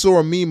 I saw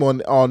a meme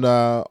on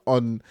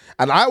and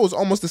I was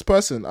almost this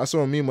person. I saw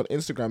a meme on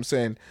Instagram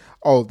saying,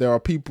 "Oh, there are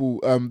people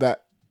the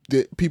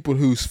people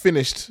who's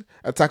finished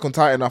Attack on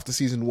Titan after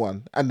season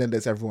 1, and then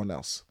there's everyone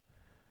else."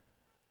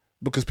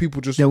 Because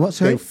people just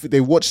they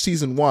watched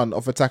season 1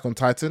 of Attack on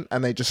Titan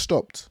and they just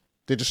stopped.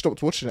 They just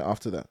stopped watching it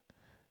after that.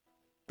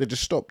 They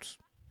just stopped.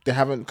 They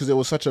haven't, because there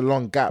was such a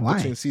long gap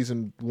between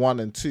season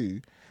 1 and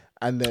 2.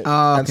 And then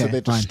so they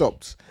just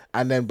stopped.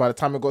 And then by the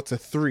time it got to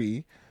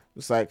 3,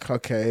 it's like,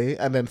 okay.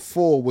 And then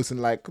 4 wasn't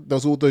like,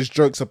 there's all those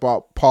jokes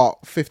about part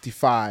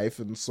 55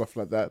 and stuff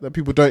like that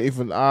people don't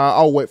even,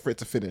 I'll wait for it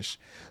to finish.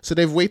 So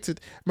they've waited.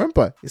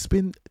 Remember, it's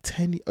been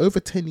over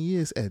 10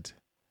 years, Ed.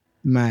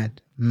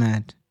 Mad.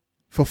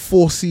 For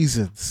 4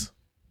 seasons.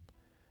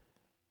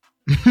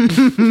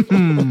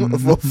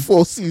 For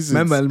 4 seasons.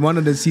 Remember, one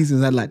of the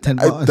seasons had like 10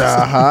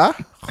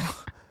 parts.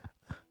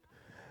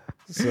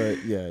 So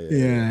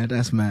yeah,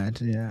 that's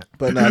mad. Yeah,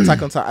 but no,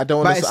 Attack on Titan. I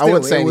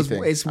wouldn't say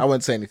anything. I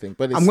wouldn't say anything.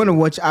 But I'm gonna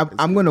watch.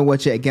 I'm gonna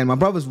watch it again. My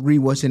brother's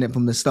rewatching it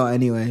from the start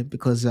anyway,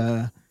 because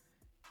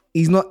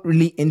he's not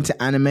really into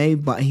anime,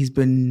 but he's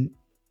been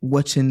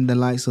watching the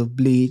likes of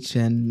Bleach,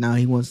 and now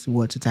he wants to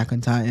watch Attack on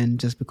Titan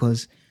just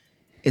because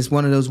it's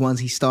one of those ones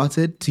he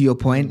started. To your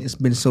point, it's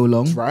been so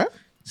long, right?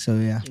 So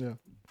yeah.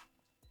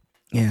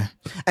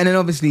 And then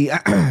obviously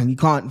you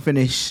can't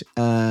finish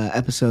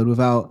episode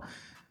without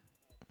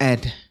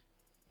Ed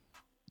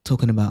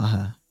talking about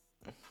her.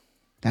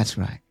 That's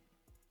right.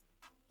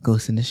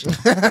 Ghost in the Shell.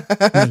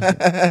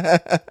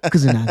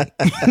 Kusanagi.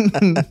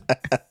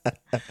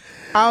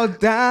 I'll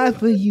die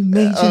for you,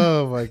 Major.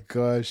 Oh my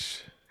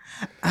gosh.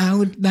 I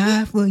would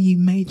die for you,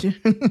 Major.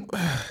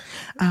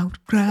 I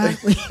would cry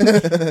for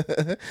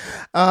you.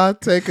 I'll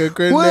take a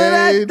grenade would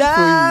I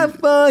die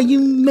for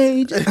you,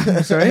 Major?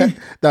 Sorry?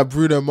 That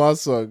Bruno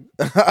Mars song.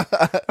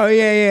 Oh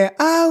yeah.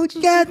 I would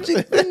get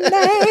you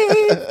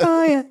grenade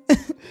for you.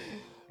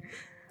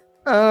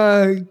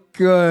 Oh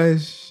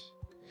gosh.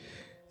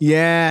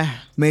 Yeah,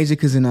 Major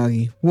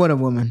Kusanagi. What a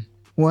woman.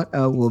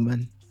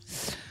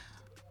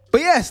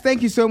 But yes,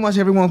 thank you so much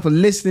everyone for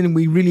listening.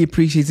 We really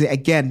appreciate it.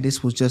 Again,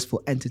 this was just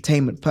for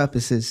entertainment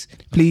purposes.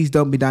 Please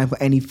don't be dying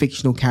for any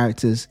fictional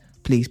characters.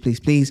 Please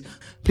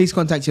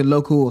contact your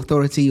local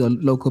authority or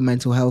local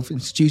mental health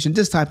institution.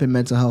 Just type in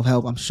mental health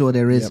help. I'm sure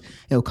there is.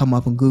 It'll come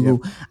up on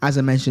Google. As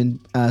I mentioned,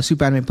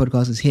 Super Anime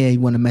Podcast is here. You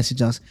want to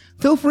message us,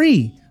 feel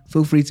free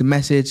to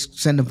message,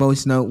 send a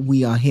voice note.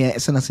 We are here.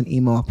 Send us an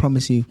email. I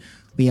promise you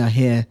we are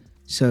here.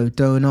 So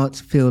do not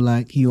feel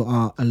like you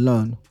are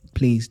alone.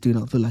 Please do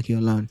not feel like you're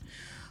alone.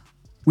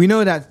 We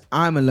know that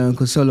I'm alone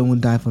because Solo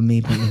won't die for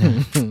me, but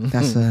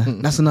that's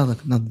another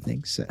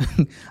thing. So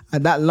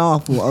that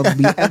laugh will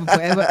be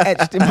forever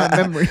etched in my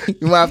memory.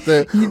 We might have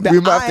to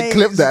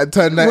clip that and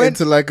turn that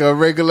into like a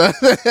regular.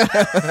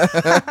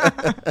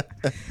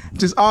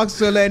 Just ask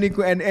Solo any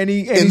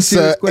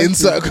insert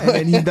question, and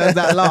then he does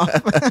that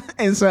laugh.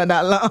 Insert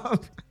that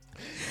laugh.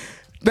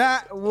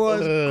 That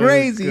was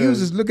crazy. God. He was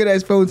just looking at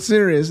his phone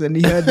serious, and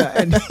he heard that,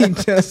 and he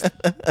just.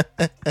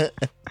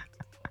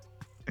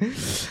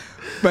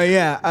 But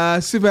yeah,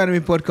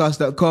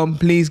 superanimepodcast.com.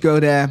 Please go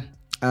there.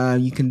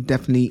 You can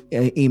definitely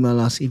email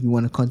us if you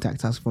want to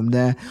contact us from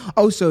there.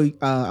 Also,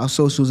 our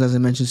socials, as I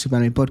mentioned, Super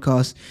Anime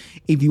Podcast.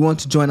 If you want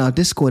to join our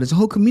Discord, there's a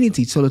whole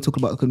community. Solo talk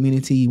about a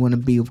community. You want to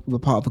be a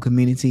part of a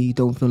community. You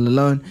don't feel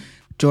alone.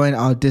 Join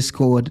our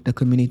Discord. The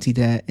community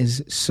there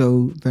is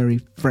so very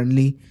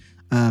friendly.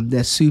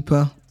 They're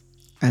super,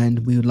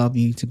 and we would love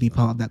you to be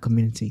part of that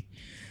community.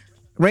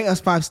 Rate us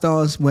 5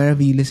 stars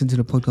wherever you listen to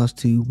the podcast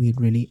too.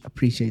 We'd really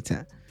appreciate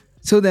that.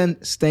 Till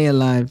then, stay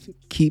alive,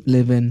 keep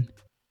living,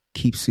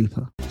 keep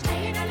super.